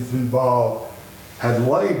family that's involved had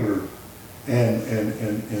labored and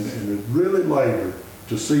really labored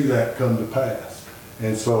to see that come to pass.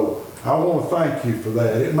 And so I want to thank you for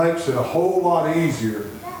that. It makes it a whole lot easier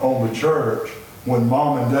on the church when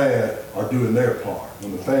mom and dad are doing their part,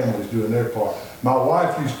 when the family's doing their part. My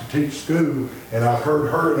wife used to teach school, and I've heard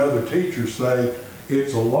her and other teachers say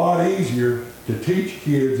it's a lot easier to teach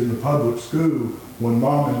kids in the public school when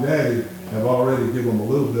mom and daddy have already given them a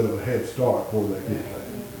little bit of a head start before they get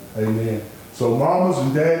there. Amen. So mamas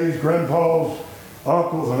and daddies, grandpas,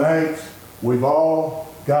 uncles and aunts, we've all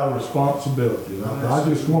got a responsibility. And I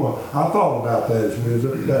just want to, I thought about that as we was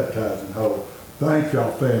at the baptizing hole. Thank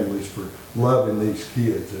y'all families for loving these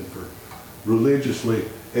kids and for religiously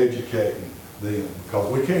educating them,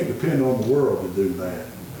 because we can't depend on the world to do that.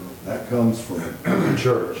 That comes from the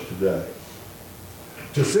church today.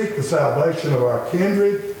 To seek the salvation of our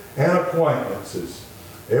kindred and acquaintances.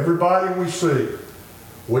 Everybody we see,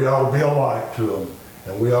 we ought to be a light to them,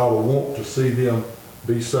 and we ought to want to see them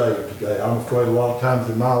be saved today. I'm afraid a lot of times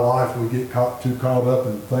in my life we get too caught up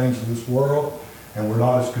in the things of this world, and we're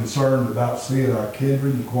not as concerned about seeing our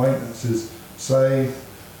kindred and acquaintances saved.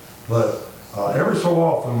 But every so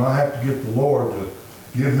often I have to get the Lord to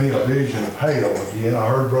give me a vision of hell again. I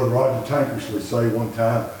heard Brother Roger Tankersley say one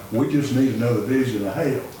time, we just need another vision of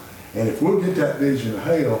hell. And if we'll get that vision of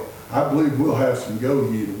hell, I believe we'll have some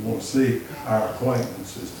go-ye to want to see our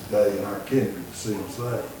acquaintances today and our kindred to see them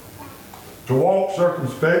saved. To walk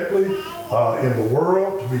circumspectly in the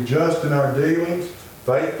world, to be just in our dealings,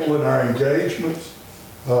 faithful in our engagements.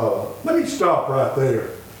 Let me stop right there.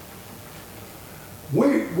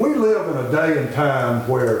 We live in a day and time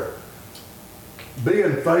where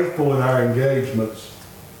being faithful in our engagements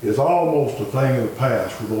is almost a thing of the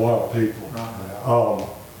past with a lot of people.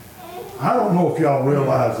 I don't know if y'all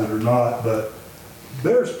realize it or not, but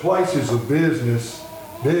there's places of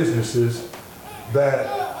businesses that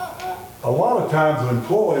a lot of times an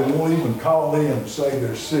employee won't even call in and say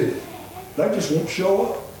they're sick. They just won't show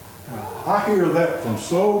up. I hear that from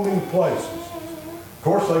so many places. Of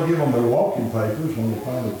course, they give them their walking papers when they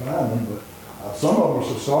finally find them, but some of them are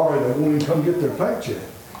so sorry they won't even come get their paycheck.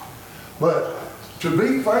 But to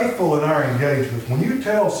be faithful in our engagements, when you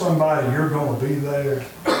tell somebody you're going to be there,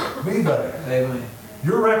 be there. Amen.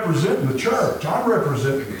 You're representing the church. I'm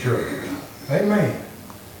representing the church. Amen.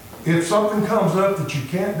 If something comes up that you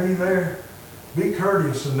can't be there, be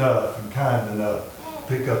courteous enough and kind enough.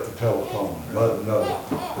 Pick up the telephone and let them know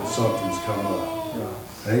that something's come up.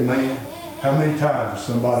 Amen. How many times has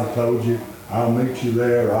somebody told you, I'll meet you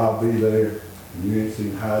there, or I'll be there, and you ain't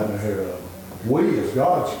seen hide nor hair of them? We, as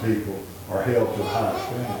God's people, are held to a higher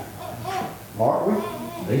standard. Aren't we?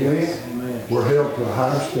 Amen. Amen. We're held to a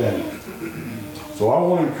higher standard. So I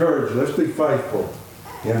want to encourage you, let's be faithful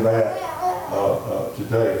in that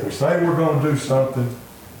today. If we say we're going to do something,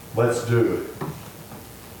 let's do it.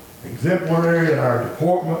 Exemplary in our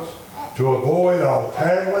deportments, to avoid all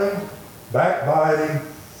tattling, backbiting,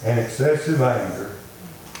 and excessive anger.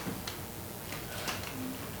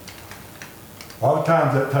 A lot of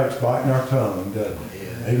times that takes biting our tongue, doesn't it?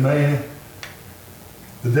 Yeah. Amen.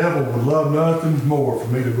 The devil would love nothing more for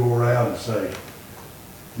me to go around and say,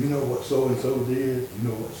 you know what so-and-so did, you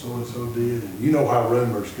know what so-and-so did, and you know how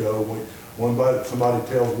rumors go. Somebody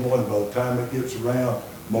tells one, by the time it gets around,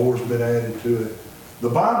 more's been added to it. The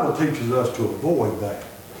Bible teaches us to avoid that.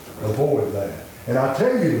 Avoid that. And I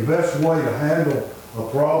tell you the best way to handle a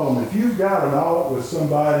problem, if you've got an ought with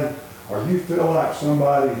somebody, or you feel like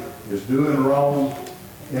somebody is doing wrong,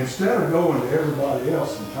 instead of going to everybody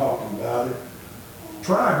else and talking about it,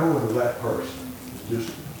 try going to that person. It's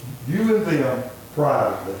just you and them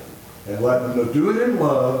privately, and let them know. Do it in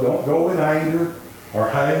love. Don't go in anger. or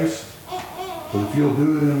haste, but if you'll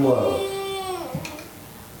do it in love,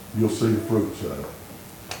 you'll see the fruits of it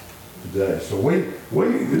today. So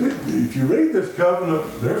if you read this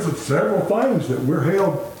covenant, there's several things that we're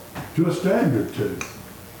held to a standard to,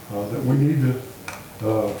 that we need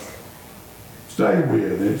to stay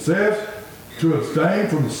with. It says to abstain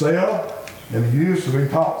from the sale and the use of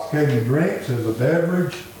intoxicating drinks as a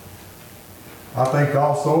beverage. I think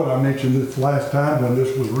also, and I mentioned this last time when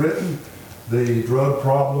this was written, the drug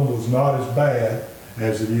problem was not as bad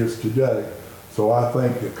as it is today. So I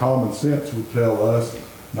think that common sense would tell us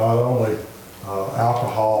not only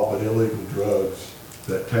alcohol, but illegal drugs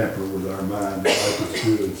that tamper with our mind and make us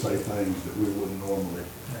do and say things that we wouldn't normally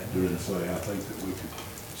do and say. I think that we could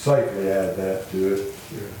safely add that to it.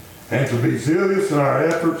 And to be zealous in our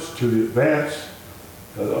efforts to the advance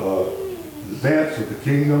of the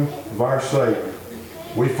kingdom of our Savior.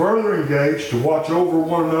 We further engage to watch over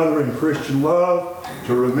one another in Christian love,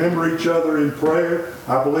 to remember each other in prayer.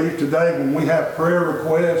 I believe today when we have prayer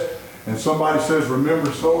requests and somebody says,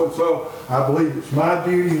 remember so-and-so, I believe it's my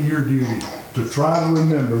duty and your duty to try to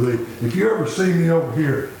remember thee. If you ever see me over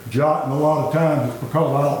here jotting a lot of times, it's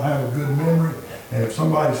because I don't have a good memory. And if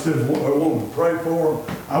somebody says, well, I want to pray for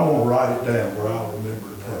them, I want to write it down where I'll remember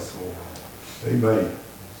to pray for them. Amen.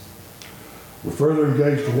 We're further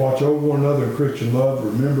engaged to watch over one another in Christian love, to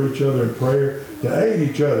remember each other in prayer, to aid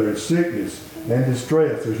each other in sickness and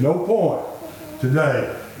distress. There's no point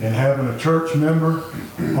today in having a church member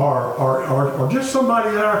or just somebody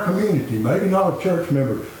in our community, maybe not a church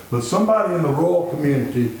member, but somebody in the rural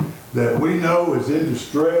community that we know is in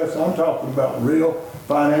distress. I'm talking about real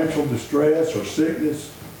financial distress or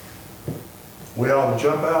sickness. We ought to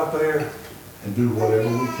jump out there and do whatever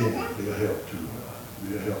we can to be a help to them.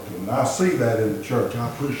 And I see that in the church. I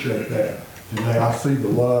appreciate that today. I see the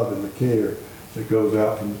love and the care that goes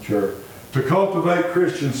out from the church. To cultivate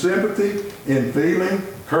Christian sympathy in feeling,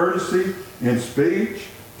 courtesy in speech,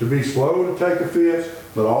 to be slow to take offense,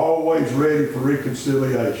 but always ready for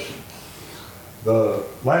reconciliation. The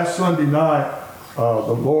last Sunday night,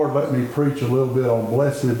 the Lord let me preach a little bit on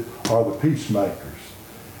blessed are the peacemakers.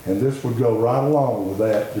 And this would go right along with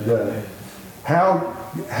that today. How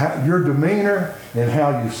your demeanor and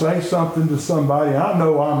how you say something to somebody. I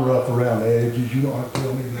know I'm rough around the edges. You don't have to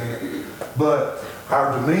tell me that. But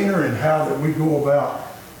our demeanor and how that we go about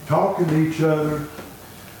talking to each other,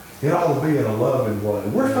 it ought to be in a loving way.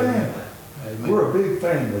 We're family. Amen. We're a big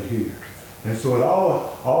family here. And so it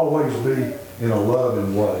ought to always be in a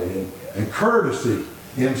loving way. And courtesy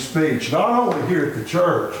in speech, not only here at the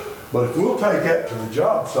church, but if we'll take that to the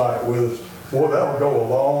job site with us, boy, that'll go a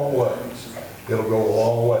long way. It'll go a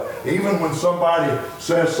long way. Even when somebody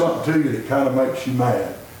says something to you that kind of makes you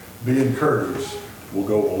mad, being courteous will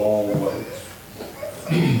go a long way.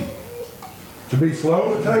 To be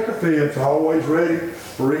slow to take offense, always ready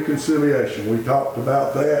for reconciliation. We talked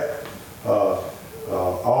about that.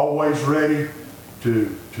 Always ready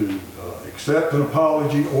to accept an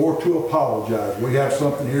apology or to apologize. We have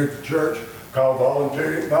something here at the church called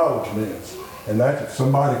voluntary acknowledgments. And that's if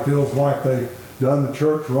somebody feels like they've done the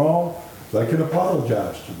church wrong, they can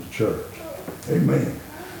apologize to the church. Amen.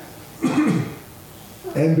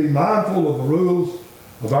 And be mindful of the rules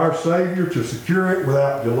of our Savior to secure it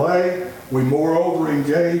without delay. We moreover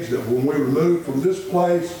engage that when we remove from this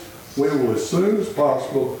place, we will as soon as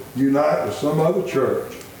possible unite with some other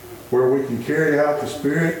church where we can carry out the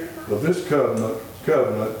spirit of this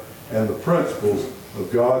covenant and the principles of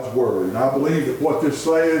God's Word. And I believe that what this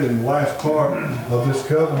said in the last part of this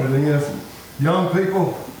covenant is, young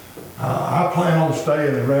people, I plan on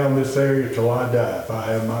staying around this area till I die if I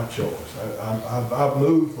have my choice. I've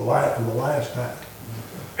moved for the last time.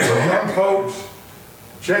 So young folks,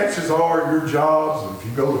 chances are your jobs, if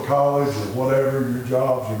you go to college or whatever, your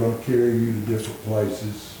jobs are going to carry you to different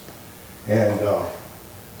places. And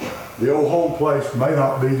the old home place may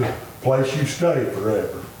not be the place you stay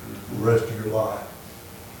forever, the rest of your life.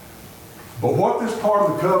 But what this part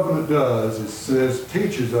of the covenant does is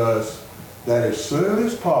teaches us that as soon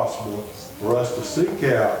as possible for us to seek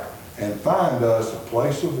out and find us a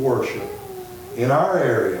place of worship in our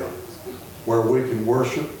area where we can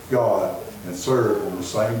worship God and serve on the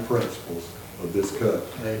same principles of this covenant.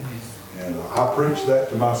 Amen. And I preach that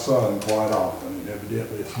to my son quite often, and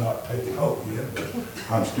evidently it's not taking hold yet, but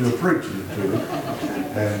I'm still preaching it to him.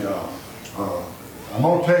 And I'm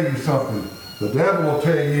going to tell you something. The devil will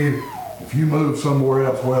tell you if you move somewhere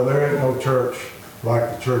else, well, there ain't no church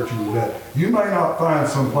like the church you was at. You may not find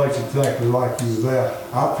some place exactly like you was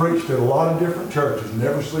at. I preached at a lot of different churches,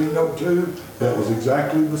 never seen no two that was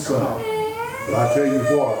exactly the same. But I tell you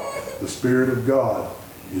what, the Spirit of God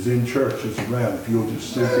is in churches around, if you'll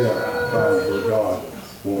just seek out and find where God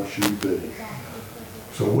wants you to be.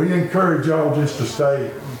 So we encourage y'all just to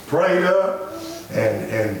stay prayed up,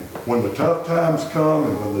 and when the tough times come,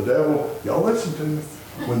 and when the devil, y'all listen to me,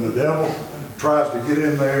 when the devil tries to get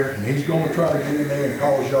in there, and he's going to try to get in there and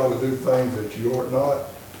cause y'all to do things that you ought not,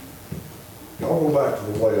 y'all go back to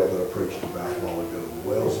the well that I preached about a while ago, the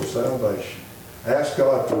wells of salvation. Ask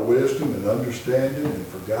God for wisdom and understanding and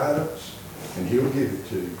for guidance, and He'll give it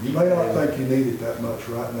to you. You may not think you need it that much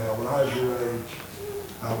right now. When I was your age,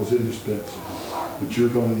 I was indispensable. But you're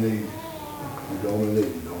going to need it. You're going to need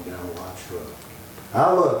it on down life's road.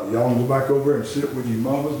 I love you. Y'all can go back over and sit with your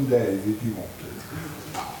mamas and daddies if you want to.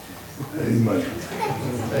 Amen.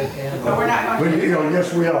 But we're not going to.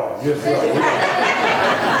 Yes, we are. Yes, we are.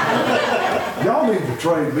 Y'all need to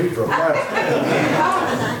train me for a class.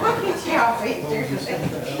 We'll get you off it.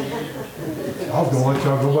 I was going to let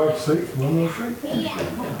y'all go back to seat one more treat.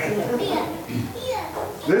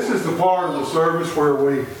 This is the part of the service where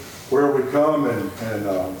we come and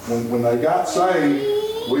when they got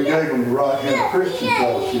saved, we gave them the right hand of Christian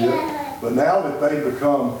fellowship. But now that they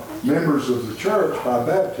become members of the church by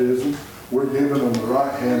baptism, we're giving them the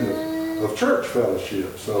right hand of church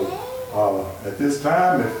fellowship. So at this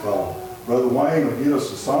time, if Brother Wayne will get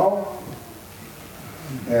us a song.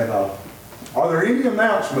 And are there any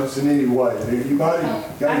announcements in any way? Anybody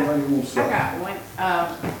got anything you want to say? I got one.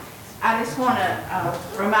 I just want to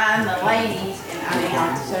remind the ladies, and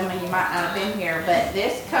I'm assuming you might not have been here, but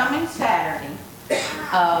this coming Saturday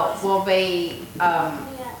will be,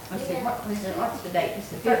 let's see, what's the date? It's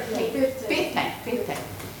the 15th.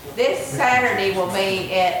 This Saturday will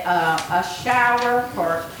be at a shower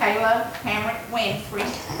for Kayla Hamrick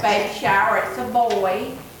Winfrey, baby shower. It's a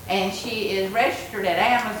boy, and she is registered at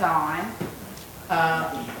Amazon.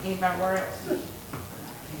 Anybody where it's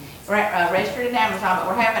registered at Amazon, but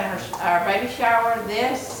we're having our baby shower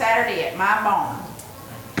this Saturday at my barn.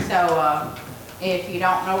 So if you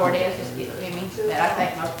don't know where it is, just get with me. But I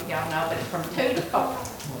think most of y'all know, but it's from 2 to 4.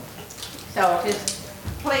 So just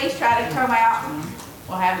please try to come out and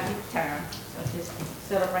we'll have a good time. So just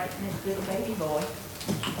celebrating this little baby boy.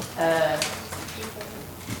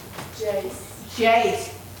 Jace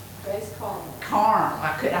Carm.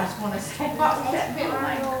 I just want to say, what was that middle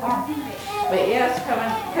name? Carm. But yes, come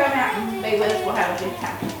out and be with us. We'll have a good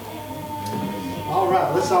time. All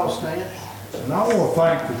right, let's all stand. And I want to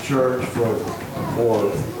thank the church for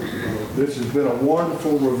this has been a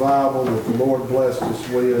wonderful revival that the Lord blessed us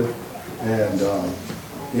with. And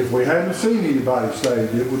if we hadn't seen anybody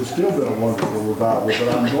saved, it would have still been a wonderful revival. But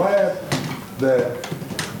I'm glad that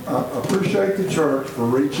I appreciate the church for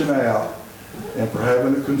reaching out and for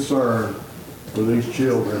having a concern for these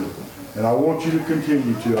children. And I want you to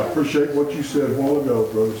continue to. I appreciate what you said a while ago,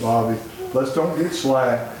 Brother Bobby. Let's don't get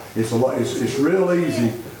slack. It's real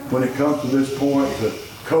easy when it comes to this point to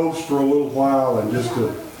coast for a little while and just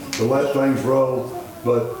to let things roll.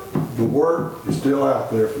 But the work is still out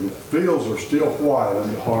there. For the fields are still white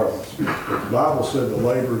in the harvest. But the Bible said the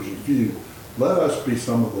laborers are few. Let us be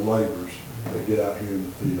some of the laborers that get out here in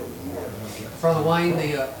the field. Brother Wayne,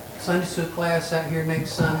 the Sunday school class out here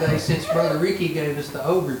next Sunday, since Brother Ricky gave us the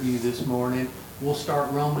overview this morning, we'll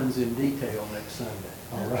start Romans in detail next Sunday.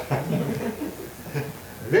 All right.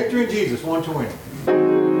 Victory in Jesus, 120.